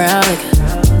on the brown.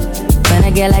 When I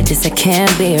get like this, I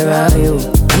can't be around you.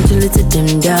 I'm too little to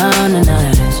dim down the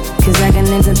night, 'cause I can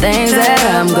into things that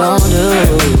I'm gon' do.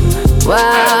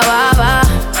 Wow, wow, wow.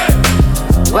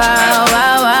 Wow,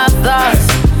 wow, wow, thoughts.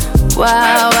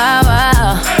 Wow, wow,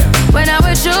 wow. When I'm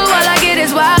with you, all I get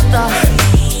is wild thoughts.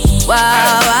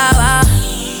 Wow, wow, wow.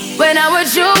 When I'm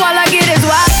with you, all I get is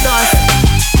wild thoughts.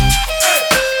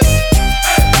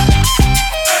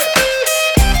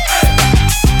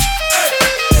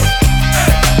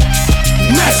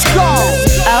 Let's go.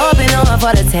 I hope you know I'm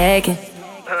for the taking.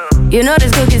 You know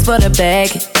this cookie's for the bag.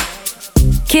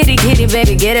 Kitty, kitty,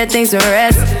 baby, get her things to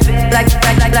rest.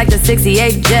 Like the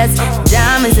 68 Jets.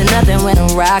 Diamonds are nothing when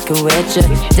I'm rockin' with ya.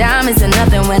 Diamonds are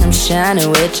nothing when I'm shining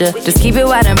with ya. Just keep it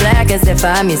white and black as if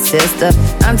I'm your sister.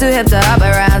 I'm too hip to hop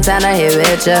around, time to hit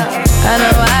with ya. I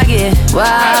know I get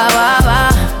wow, wow,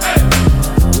 wow.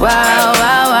 Wow,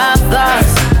 wow, wow,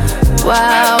 thoughts.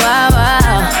 Wow, wow,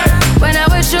 wow. When I'm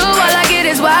with you, all I get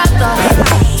is wild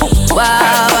thoughts.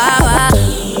 Wow, wow,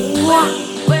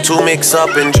 wow. Too mix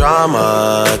up in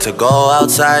drama to go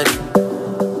outside.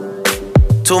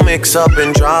 Too mix up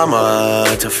in drama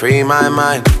to free my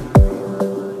mind.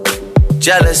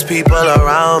 Jealous people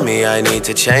around me, I need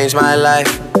to change my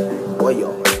life.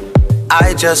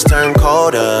 I just turn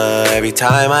colder every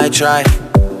time I try.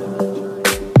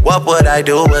 What would I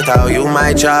do without you,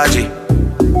 my Georgie?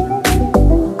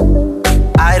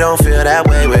 I don't feel that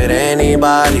way with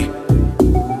anybody.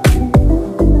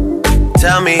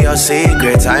 Tell me your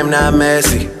secrets, I'm not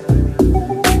messy.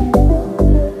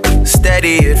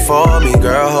 Steady it for me,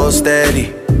 girl, hold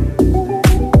steady.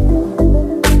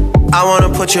 I wanna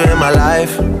put you in my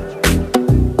life.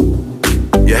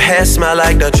 Your hair smell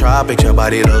like the tropics, your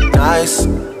body look nice.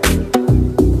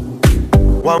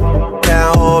 One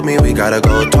can't hold me, we gotta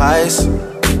go twice.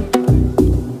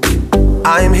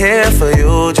 I'm here for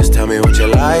you, just tell me what you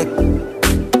like.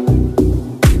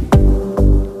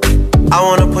 I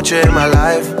wanna put you in my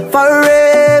life.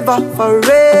 Forever,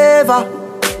 forever,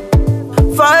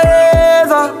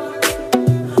 forever,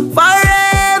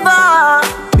 forever.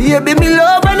 Baby, me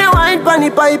love when you wine pon the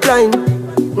pipeline.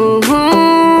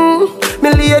 Me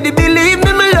lady, believe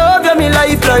me, me love you, me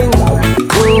lifeline.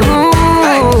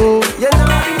 Hey. You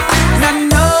know,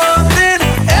 nothing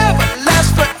ever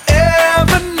lasts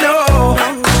forever, no.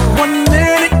 1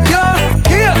 minute you're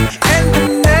here and the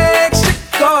next you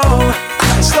go.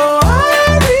 So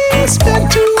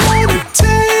expect you wanna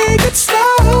take it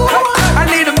slow. I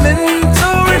need a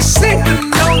mental receipt to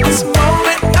know this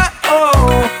moment I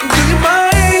owe. Do you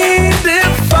mind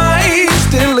if I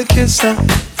steal a kiss? A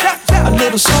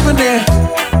little souvenir.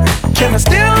 Can I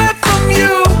steal it from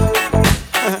you?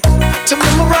 To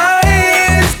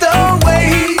memorize the way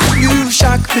you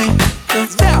shock me,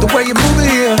 the way you move it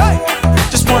here.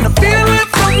 Just wanna feel it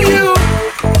from you.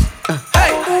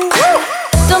 Hey,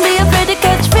 don't be afraid to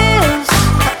catch feels.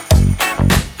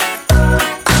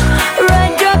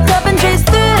 Ride your cup and chase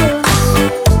thrills.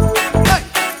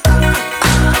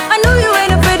 I know you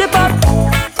ain't afraid to pop.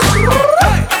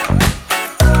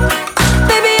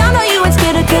 Baby, I know you ain't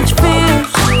scared to catch feels.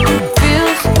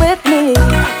 Feels with me.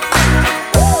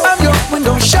 I'm your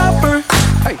window shopper.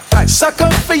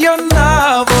 Sucker for your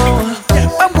novel.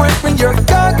 I'm wearing your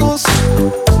goggles.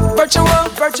 Virtual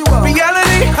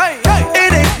reality.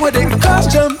 It ain't what it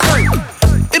cost you.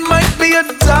 It might be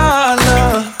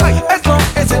 $1 as long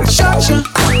as it shocks you.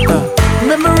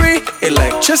 Memory,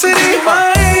 electricity.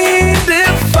 Mind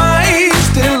if I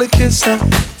steal a kiss? A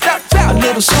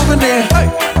little souvenir.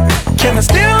 Can I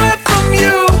steal it from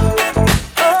you?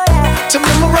 To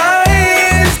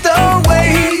memorize the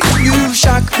way you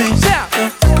shock me,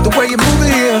 the way you move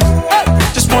it here.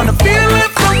 Just wanna feel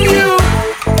it from you.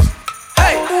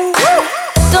 Hey,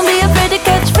 don't be afraid to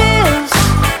catch feels.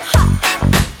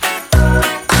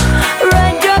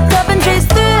 Ride your cup and chase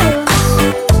thrills.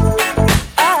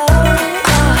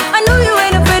 I know you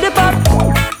ain't afraid to pop.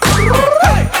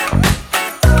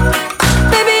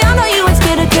 Baby, I know you ain't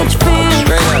scared to catch feels.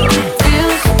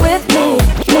 Feels with me.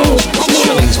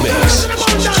 Chillings Mix.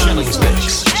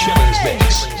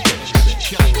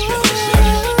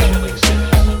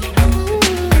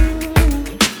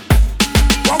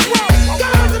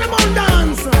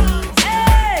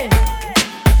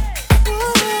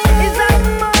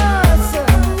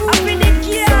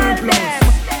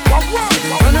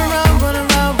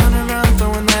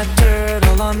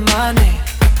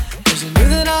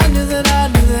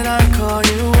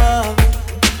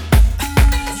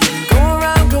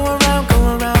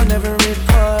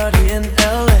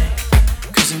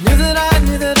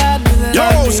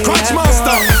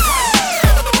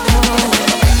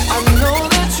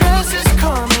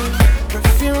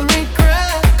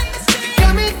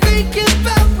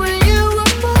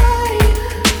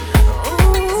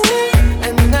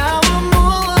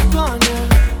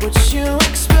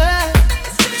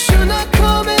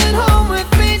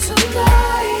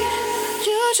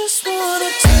 just want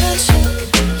attention.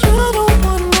 You don't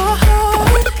want my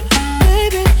heart.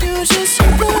 Baby, you just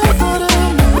never wanna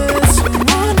met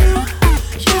someone new.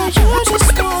 Yeah, you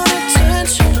just want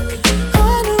attention. I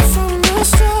knew from the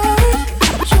start.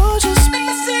 You're just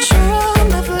sure I'll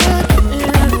never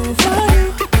get over you.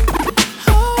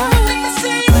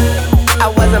 I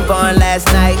wasn't born last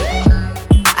night.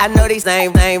 I know these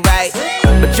names ain't right.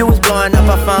 But you was blowing up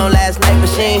her phone last night. But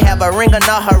she ain't have a ring or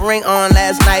not her ring on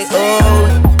last night. Ooh,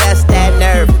 that's that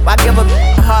nerve. Why give a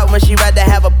heart when she rather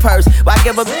have a purse? Why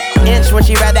give a inch when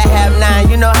she rather have 9?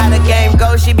 You know how the game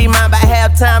goes. She be mine by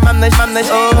halftime. I'm the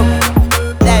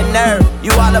ooh, that nerve.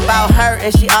 You all about her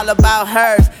and she all about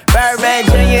hers. Birdman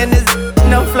Jr. and this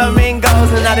no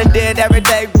flamingos. And I done did every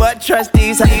day but trust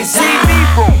these. How you see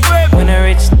people? When I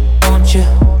reach, won't you?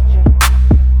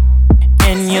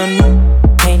 And you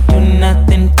can't do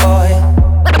nothing for you.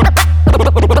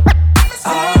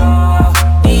 Oh,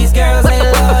 these girls ain't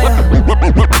loyal.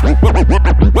 Oh,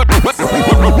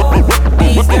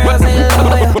 these girls ain't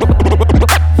loyal.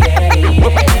 Yeah,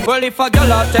 yeah. Well, if a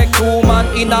girl a take 2 man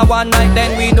in a one night,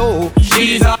 then we know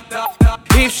she's a.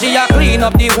 If she a clean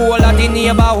up the whole of the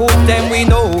neighborhood, then we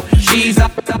know she's a.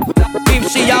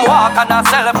 If she a walk and a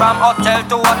sell from hotel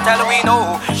to hotel, we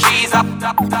know she's a.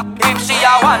 If she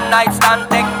a one night stand,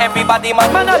 take everybody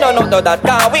man, I don't know that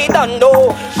car we done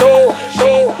know. Do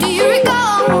you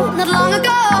recall, not long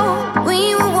ago, when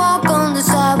you would walk on the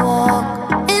sidewalk?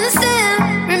 Innocent,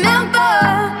 remember,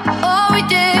 all we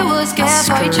did was care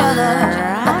for each other.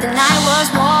 But the night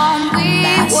was warm, we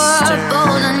were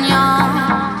bold and young.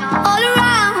 All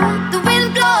around, the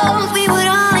wind blows, we would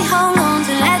only hold on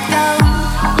to let go.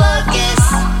 Focus,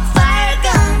 fire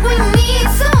gun, we need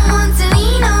someone to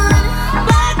lean on.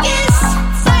 Focus,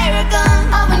 fire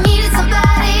gun, all we need is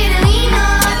somebody to lean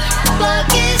on.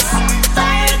 Focus,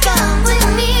 fire gun, we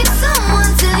need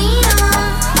someone to lean on.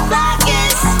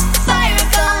 Focus, fire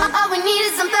gun, all we need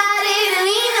is somebody to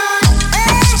lean on.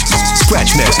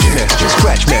 Scratch Master,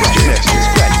 Scratch Master,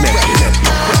 Scratch Master,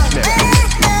 Scratch Master.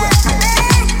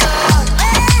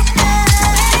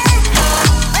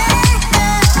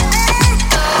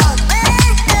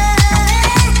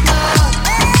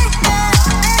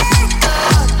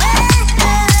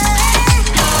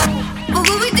 What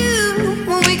will we do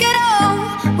when we get old?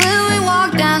 Will we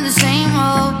walk down the same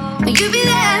road? Will you be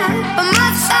there by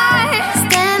my side,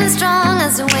 standing strong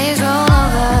as the waves roll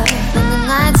over? When the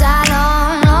nights are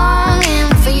long,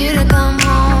 longing for you to come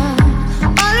home.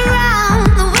 All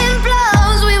around, the wind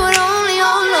blows, we would only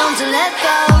hold on to let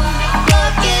go.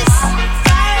 Focus,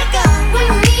 fire gun, we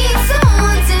need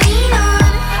someone to lean on.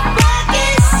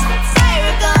 Focus,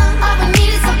 fire gun, all we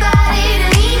need is somebody to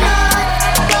lean on.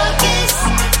 Focus,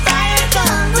 fire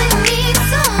gun, we need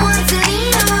someone to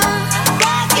lean on.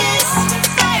 Focus,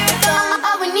 fire gun,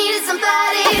 all we need is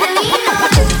somebody to lean on.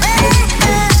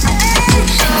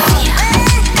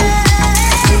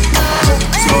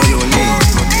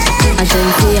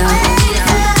 Agencia.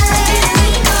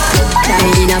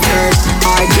 Carry in a skirt,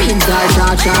 our dreams are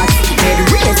short shots. Head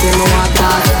race when we walk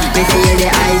past. Me feel the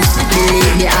eyes,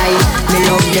 believe the eyes, me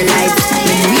love the lights,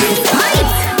 me real fight.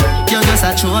 You're just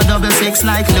a true 666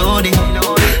 like Lodi.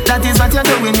 That is what you're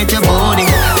doing with your body.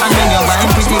 And when you're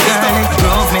wine pretty girl, it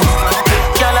drove me.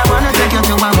 Girl, I wanna take you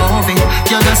to a movie.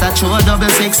 You're just a true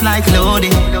 666 like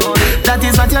Lodi. That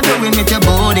is what you're doing with your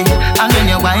body. And when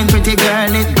you're wine pretty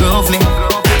girl, it drove me.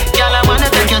 Girl, I wanna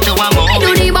take you to a movie. Me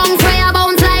do the bounce fire,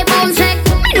 bounce like bounce check.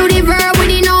 Me do the verb with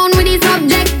the noun with the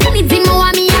subject. Anything more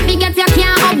want me happy get you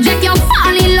can't object. You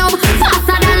fall in love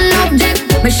faster than object.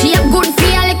 But she have good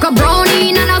feel like a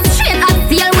brownie and a straight as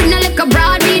steel with no like a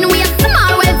broad bean. We a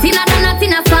small well thinner than a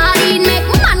thinner sardine. Make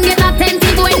man get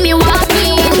attentive when me walk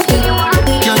in.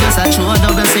 You're just a true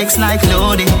 666 like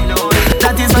Lodi.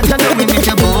 That is what you're doing with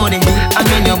your body. And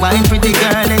when you're wine pretty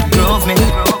girl, it drove me.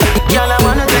 Girl, I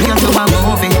wanna take you to a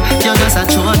movie. You're just a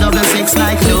true 666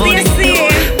 like Lodi.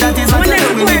 That is what you're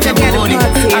doing with your body.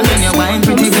 And when you're wine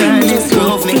pretty girl, it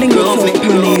drove me, drove me,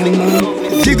 drove me.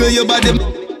 Jiggle your body,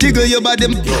 jiggle your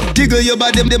body, jiggle your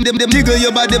body, jiggle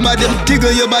your body, madam,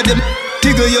 jiggle your body,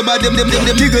 jiggle your body,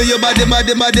 jiggle your body,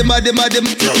 madam.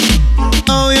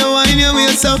 Oh, you wine your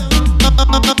waist up.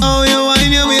 Oh, you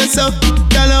wine your waist up.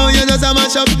 Girl, how you just a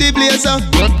mash up the place up.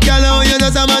 Girl, how you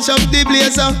just a mash up the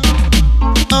place up.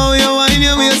 Oh, you wine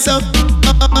your waist up.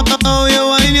 Oh, you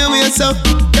wine your waist up.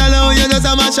 Girl, how you just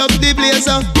a mash up the place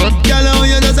up. Girl, how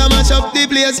you just a mash up the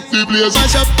place.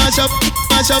 Mash up, mash up,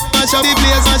 mash up, mash up the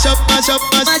place. Mash up, mash up,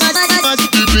 mash up, mash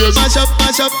the place. Mash up,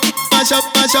 mash up, mash up,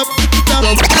 mash up. Mash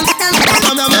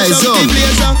up the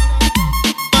place.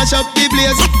 Mash up the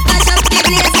place. Mash up the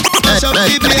place. Mash up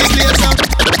the place.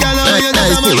 Girl, how you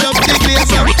just a mash up the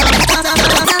place.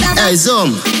 Hey,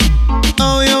 Zoom.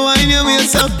 Oh, you wine your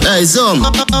waist up. Hey, Zoom.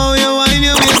 Oh, you wine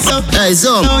your waist up. Hey,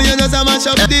 Zoom. Oh, you just a mash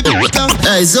up the place up.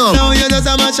 Hey, Zoom. Oh, you just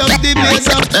a mash up the place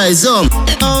up. Hey, Zoom.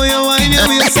 Oh, you wine your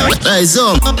waist up. Hey,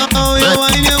 Zoom. Oh, you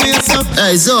wine your waist up.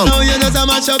 Hey, Zoom. Oh, you just a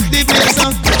mash up the place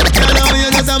up. Oh, you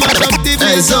just a mash up the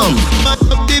place up. Mash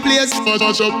up the place.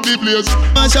 Mash up the place.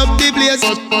 Mash up the place.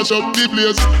 Mash up the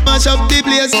place. Mash up the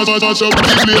place. Mash up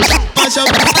the place. Mash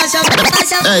up. Mash up.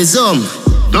 Mash up. Hey, Zoom.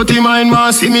 Dirty mind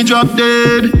want see me drop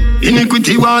dead.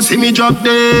 Iniquity want see me drop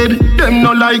dead. Them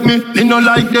no like me no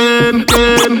like them.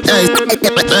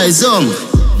 Hey, Zoom.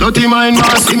 Dirty mind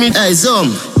want see me. Hey,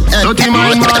 Zoom. Dirty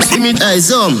mind want see me. Hey,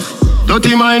 Zoom.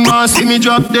 Dirty mind want see me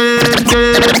drop dead.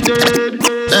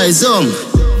 Hey, Zoom.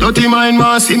 Dirty mind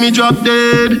want see me drop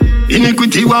dead.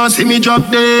 Iniquity want see me drop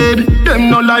dead. Them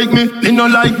no like me no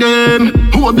like them.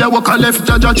 Who up there walk a left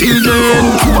judge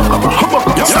children?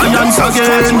 Science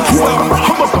again.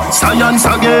 Science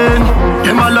again.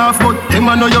 Them a laugh but them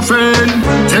a know your friend.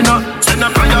 Send a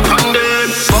prayer from them.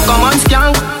 Pokemon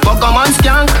skank, Pokemon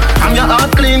skank. I'm your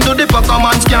heart clean to the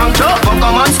Pokemon skank.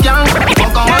 Pokemon skank,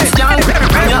 Pokemon skank.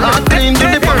 I'm your heart clean to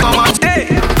the Pokemon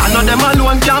skank. I know them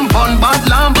alone can burn bad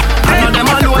lamp. I know them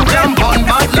alone can burn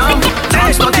bad lamp.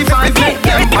 Psalms 35 make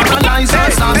them paralyze.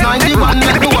 Psalms 91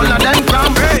 make the whole of them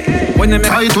cramp. When them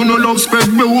try to no love spread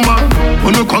rumor,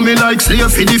 when you come in like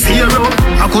slave for the pharaoh,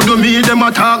 I could do me them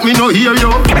attack me no hear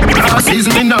you. Glasses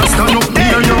me not stand up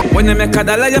near you. When they make a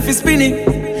dollar you fi spin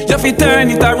it, you fi turn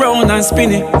it around and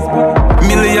spin it.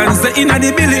 Millions they inna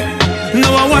the billy.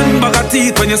 Now I one bag of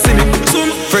teeth when you see me.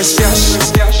 Fresh cash,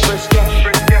 fresh cash,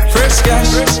 fresh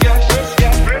cash,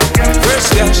 fresh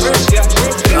cash.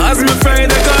 As me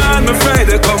Friday gone, me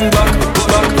Friday come back.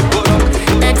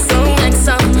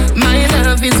 XOXO, my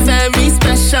love is very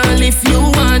special. If you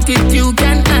want it, you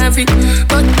can have it,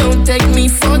 but don't take me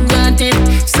for granted.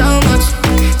 So much,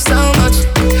 so much,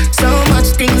 so much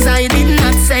things I did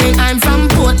not say. I'm from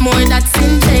Portmore, that's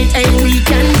in J.A. We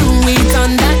can do it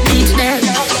on that beach there.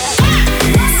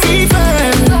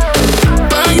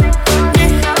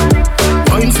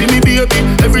 Wine for me baby,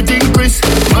 everything crisp.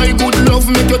 My good love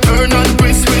make you turn and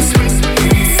crisp.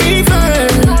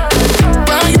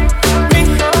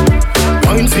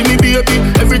 Wine for me baby,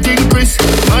 everything crisp.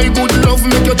 My good love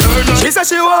make you turn and. She said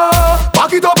she want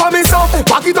back it up on me so,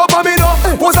 back it up on me no.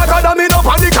 Pose a card on me no,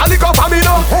 and the calico for me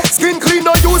no. Skin clean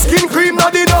no use skin cream no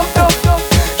di no.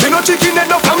 You know chicken head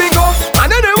no flamingo.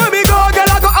 And anywhere me go,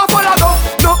 girl I go a follow go.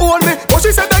 No own me, but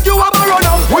she said that you a borrow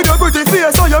now. With your pretty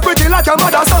face, so you're pretty like your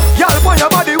mother so. Y'all point your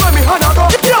body when me hand a go.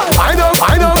 Wine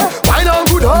on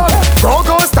good up.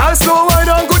 Bronco style slow, wine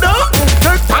on good up.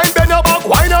 Take time bend your back,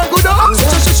 wine on good up.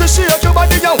 Shake your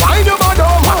body and wine your body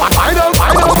up. Wine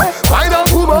on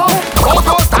come on.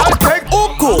 Bronco style take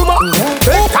kuma.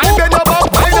 Take time bend your back,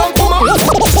 wine on kuma.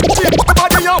 Shake your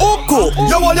body and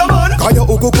you want your man. Can you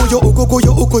uku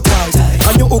tight.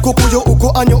 And you uku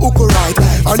and you uku right.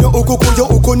 And you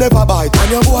uku never bite.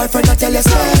 And your boyfriend a tell you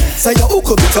say you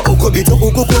uku bit, you uku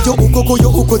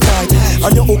tight.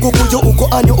 And you uku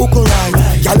and you uku right.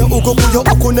 Girl you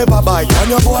uku never bite. And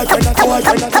your boyfriend a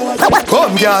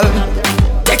come girl.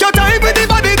 Take your time with the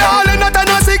body, darling. Not on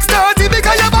a 6:30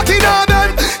 because you're back in a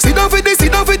bend. Sit down for the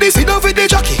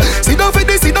jockey. Sit down for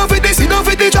the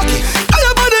jockey. And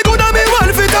your body good and me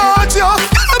want to touch you.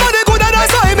 Your body good and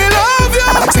that's why me love you.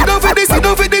 Sit down for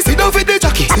the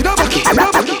jockey.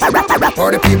 For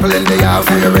the people in the house,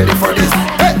 are you ready for this?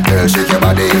 Hey, girl, shake your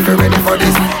body if you're ready for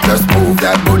this. Just move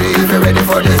that booty if you're ready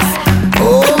for this.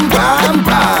 Boom, bam,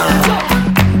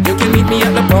 bam. You can meet me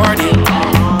at the party.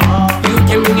 You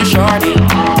can bring your shorty.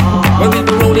 We'll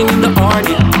be rolling in the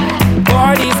party.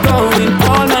 Party's going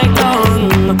all night long.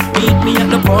 Meet me at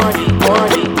the party.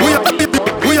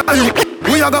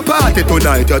 We are the party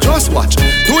tonight, you just watch.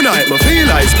 Tonight, me feel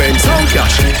I spend some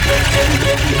cash.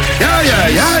 Yeah.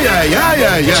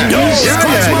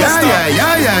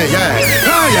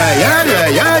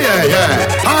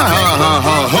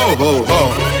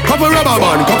 Ho. Couple rubber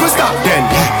band, couple stop then.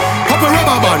 Couple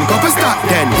rubber band, couple stop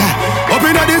then. Up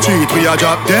inna the street, we a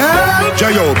drop dead.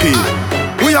 J.O.P.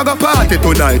 We are the party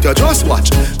tonight, you just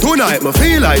watch. Tonight, me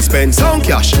feel I spend some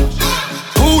cash.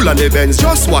 Cool on the Benz,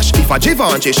 just watch. If a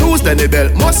Givenchy shoes, then the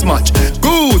belt must match.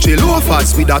 Gucci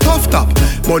loafers with a tough top.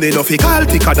 Money no fi call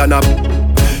thicker than a.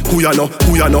 Who ya know,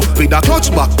 with a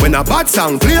clutch back. When a bad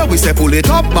sound play, we say pull it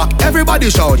up back. Everybody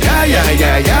shout, yeah.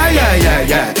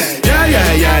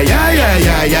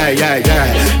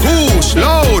 Push,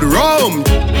 load, rum.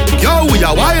 Yo, we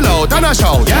a wild out and a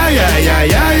shout,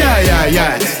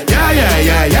 yeah. yeah.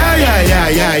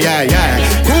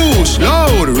 Push,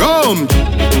 load, rum.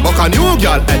 Buck a new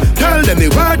girl, tell them the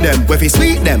word them, where fi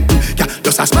sweet them. Yeah,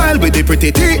 just a smile with the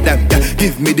pretty teeth them. Yeah,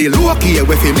 give me the look here,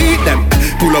 where fi meet them.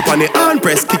 Pull up on the hand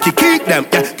press, kick them.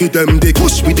 Yeah, give them the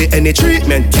kush with the any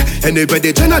treatment. Yeah,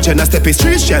 anybody Jenna step is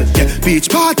street shell. Yeah, beach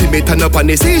party me turn up on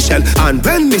the seashell. And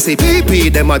when me see PP,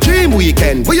 them a dream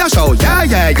weekend. We a show, yeah.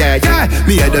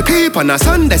 Me and the peep on a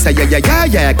Sunday say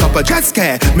yeah. Couple jet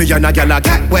scare, me and a gyal a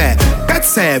get where. Get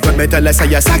sad, but me tell her say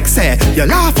you sexy. You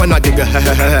laugh and I giggle.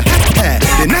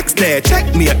 The next day,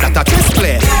 check me that a chess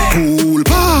play. Pool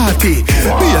party. Be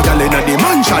a girl in the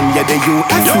mansion, yeah, the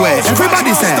US way.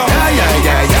 Everybody say, yeah.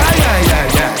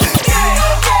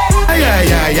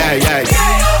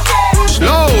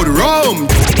 Load, rum.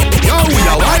 Yo, we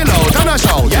a wild out and a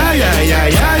show. Yeah.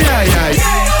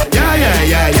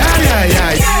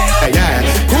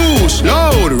 Push,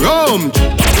 load, rum.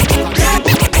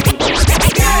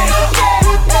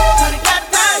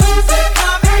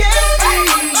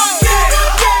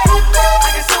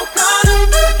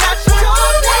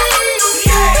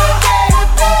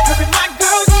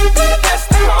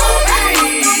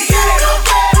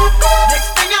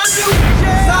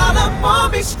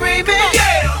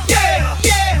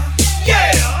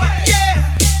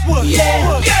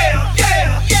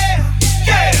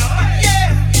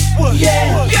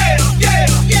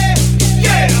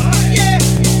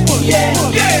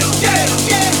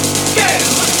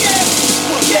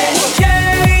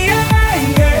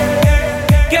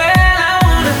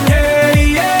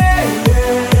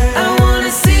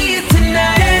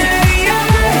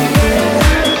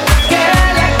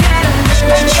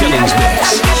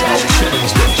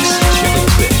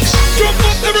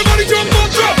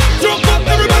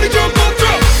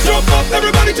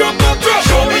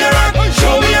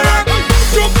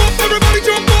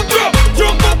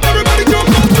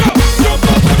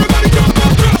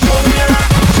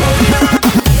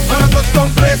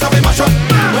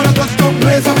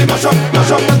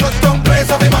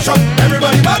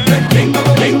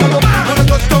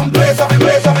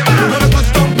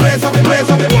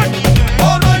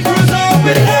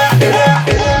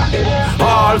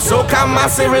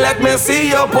 Massive, let me see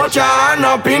you put your hand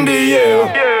up in the air.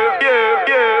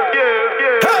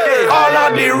 Hey. All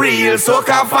of the real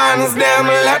soca fans, them,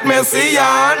 let me see your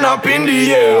hand up in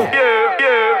the air.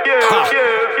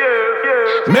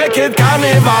 Make it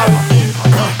carnival.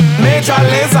 Major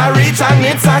Lazer reach and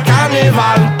it's a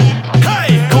carnival.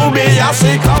 Hey.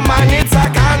 Kobayashi come and it's a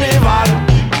carnival.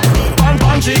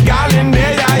 Punchy gal in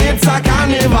there, yeah, it's a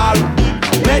carnival.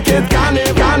 Make it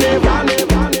carnival.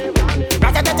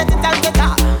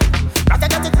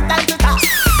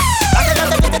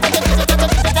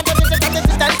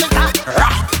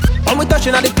 When we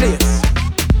touching at the place,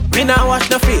 we now wash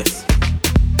the face.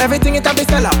 Everything it a be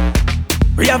sell out.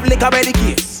 We have liquor by the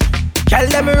case. Tell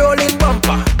them rolling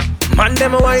bumper, man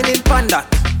them whining panda.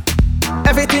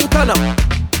 Everything turn up,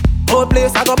 whole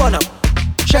place I go burn up.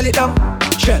 Shell it down,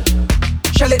 shell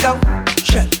it down,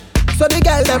 shell. So the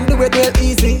girl them do it real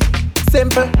easy,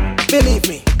 simple, believe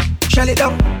me. Shell it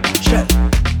down, shell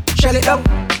it down,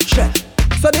 shell.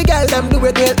 So the girl them do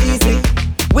it real easy.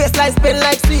 Waistline spin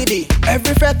like CD.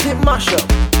 Every fret tip mash up.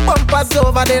 Bumpers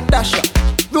over the dash up.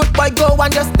 Root boy go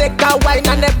and just take a wine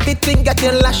and everything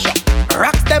getting lash up.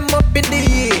 Rocks them up in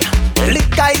the air.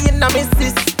 Liquor in my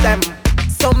system.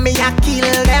 So me a kill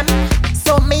them.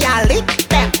 So me a lick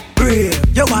them. Brave.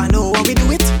 You wanna know how we do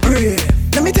it? Brave.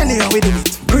 Let me tell you how we do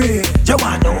it. Brave. You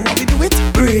wanna know how we do it?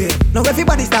 Brave. Now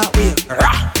everybody start with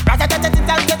rah.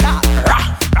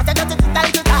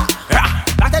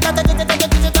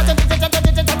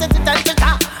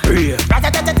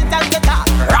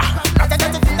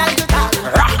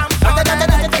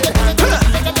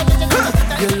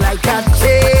 You like a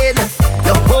chain,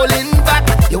 you're pulling back.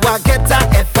 You are get a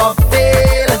F of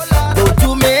fail. Don't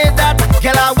do me that,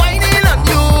 girl, I'm whining on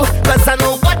you. Cause I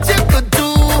know what you could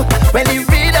do. When you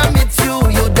read and meet you,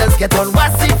 you just get on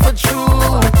what's it for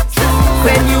true.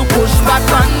 When you push back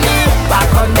on me,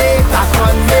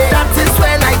 that is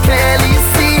when I clearly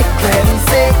see.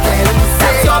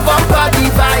 That's your bumper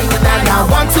divine, and I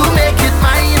want to make it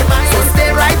mine. So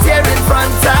stay right here in front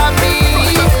of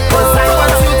me, cause I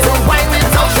want you to wind it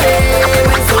up there.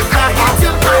 So I hit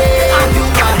you play, and you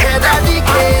ahead of the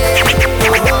game.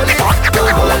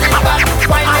 Don't hold it back,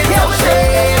 wind it up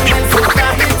there. So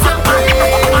I hit you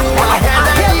play, you ahead of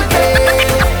the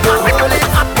game. Don't hold it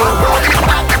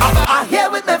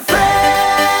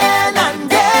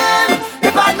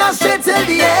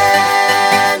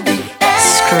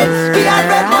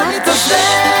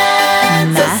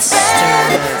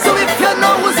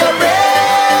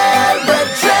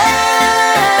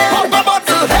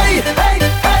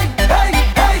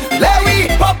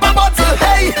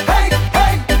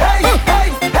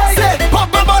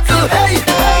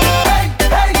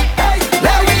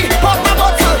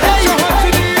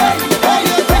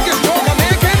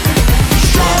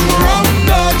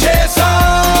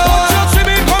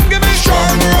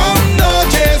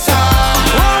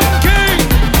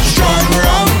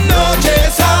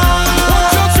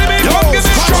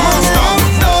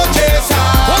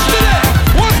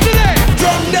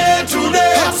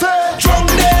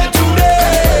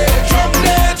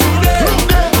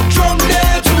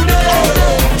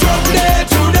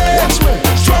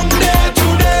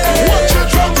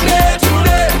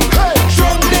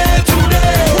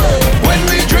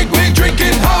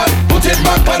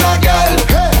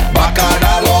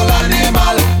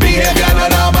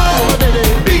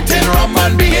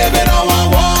wave it how I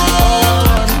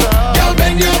want. Girl,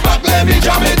 bend your back, let me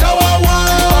jam it how I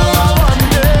want.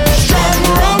 Strong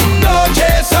rum, no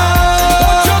chaser.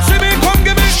 Just see me, come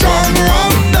give me strong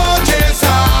rum, no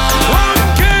chaser. One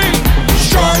king.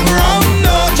 Strong rum,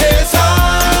 no chaser.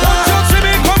 Just see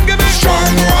me, come give me strong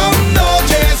rum, no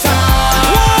chaser.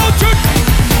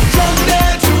 From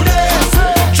day to day,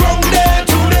 from day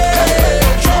to day,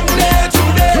 from day to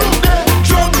day,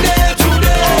 from day to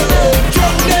day,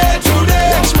 from day to day,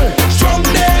 from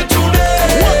day to day,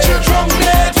 from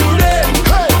day to day,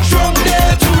 from day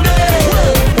to day.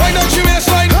 Why don't she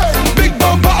waistline? Big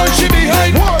bumper and she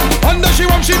behind. Under she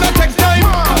rum, she not take time.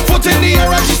 Foot in the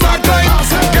air and she start climb.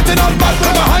 Getting on bad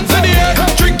with my hands in the air.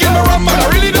 Drinking my rum and I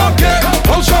really don't care.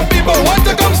 All some people want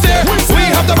to come stay. We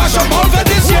have to mash up all for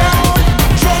this year.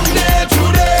 From day to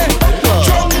day,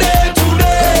 from day to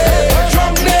day,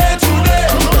 from day to day,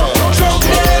 from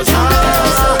day to day.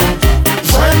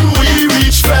 When we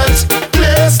reach fence,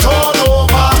 place all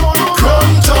over.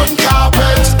 Crumpton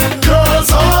carpet,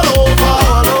 girls all over.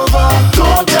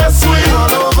 Don't test we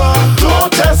all over.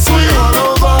 Don't test we all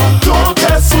over. Don't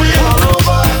test we all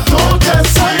over. Don't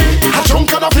test we. I drunk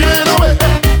and I feeling away.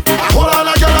 Hold on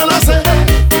a girl and I say,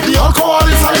 the alcohol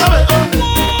inside of it.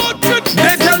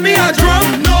 They tell me I drunk,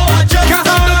 no I just can't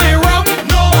handle the rum,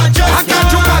 no I just I can't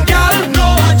choke a gal,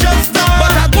 no I just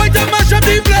but I'm going to mash up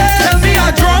the place. Tell me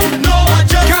I drunk, no I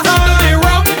just can't handle the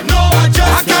rum, no I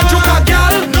just I can't choke a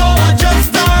gal, no I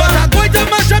just but I'm going to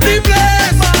mash up the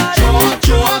place. Throw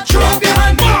up your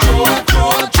hand, throw up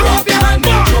your hand,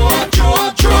 throw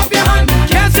up your hand.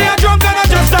 Can't say I'm drunk and I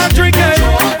just start drinking.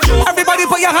 Everybody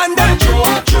put your hand down. Throw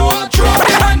up your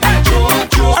hand.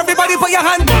 Everybody put your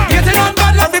hand. Get it on,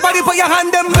 bad. Everybody put your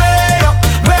hand them way up,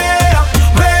 way up,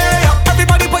 way up.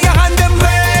 Everybody put your hand them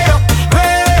way up,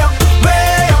 way up,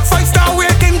 way up. 5-star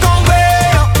waiting go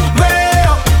way up, way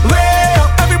up, way up.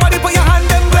 Everybody put your hand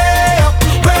them way up,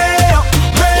 way up,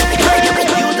 way up.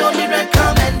 You don't need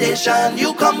recommendation,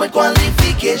 you come with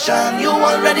qualification. You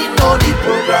already know the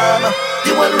program.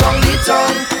 You went wrong the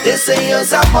tongue. They say you're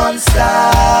a monster,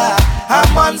 a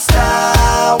monster.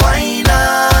 Why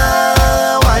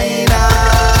not? Why not?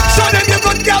 Show them you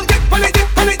good girl. Dip, pon it, dip,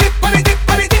 pon it, dip, pon it, dip,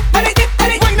 pon it, dip, pon it, dip, pon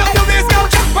it. Wind up your waist, girl.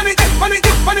 Dip, pon it, dip, pon it,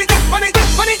 dip, pon it, dip, pon it, dip,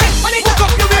 pon it, dip, pon it. Hook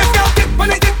up your waist, girl. Dip,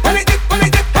 pon it, dip, pon it, dip, pon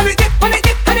it, dip, pon it, dip, pon it,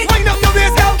 dip, pon it. Wind up your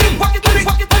waist, girl. Dip, walk it, pon it,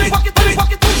 walk it, pon it, walk it, pon it,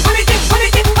 walk it, pon it, dip, pon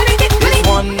it, dip, pon it, dip, pon it.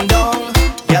 One down,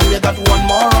 girl, you got one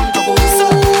more round to go.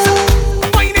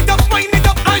 Wind it up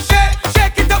and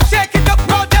shake it up,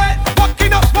 rotate,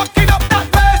 walking up that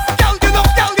waist. Girl,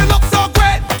 you look so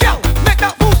great. Girl, make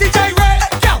that booty gyrate.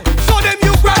 Girl, show them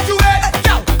you graduate.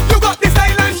 Girl, you got the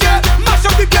style and shape. Mash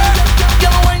up the place.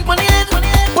 Girl, wine pon the head, pon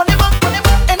the back,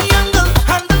 any angle,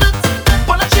 handle it.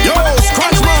 Pon a chain, pon a chain,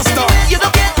 Scratch Master. You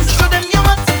don't care, show them you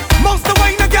want. Monster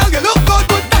wine, girl, you look good.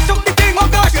 Dash up the thing, oh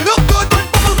gosh, you look good.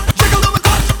 Bubble, jiggle over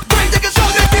touch. Grind, take a show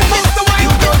them thing, monster wine.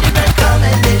 You don't need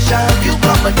recommendation, you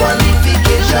come with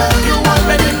qualification. You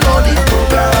already know the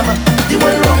program. You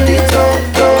went wrong the tongue.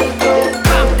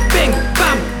 Bam, bing,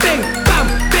 bam, bing, bam,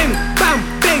 bing, bam,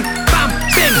 bing, bam,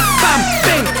 bing, bam,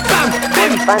 bing, bam,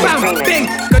 bing, bam, bing.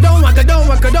 Kadonwa,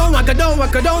 kadonwa, kadonwa, kadonwa,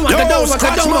 kadonwa, kadonwa,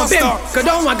 kadonwa, bim.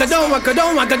 Kadonwa, kadonwa,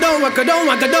 kadonwa, kadonwa,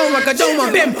 kadonwa, kadonwa, kadonwa,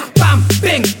 bim. Bam,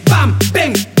 bing, bam,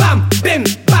 bing, bam, bing,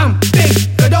 bam, bing.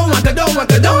 Kadonwa, kadonwa,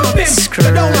 kadonwa, bim.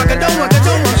 Kadonwa, kadonwa,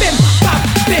 kadonwa, bim. Bam,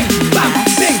 bing, bam,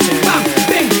 bing, bam,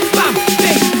 bing, bam,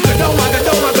 bing. Kadonwa,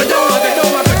 kadonwa, kadonwa,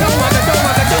 kadonwa, kadonwa,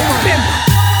 kadonwa, kadonwa, bim.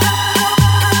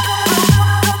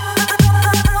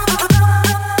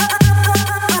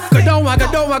 Kadonwa,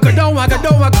 kadonwa, kadonwa,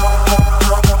 kadonwa.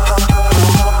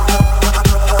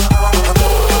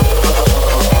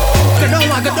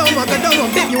 Kadonwa, kadonwa, kadonwa,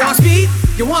 bim. You want speed?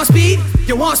 You want speed?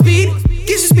 You want speed? Get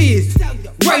your speed.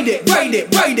 Ride it, ride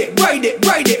it, ride it, ride it,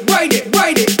 ride it, ride it.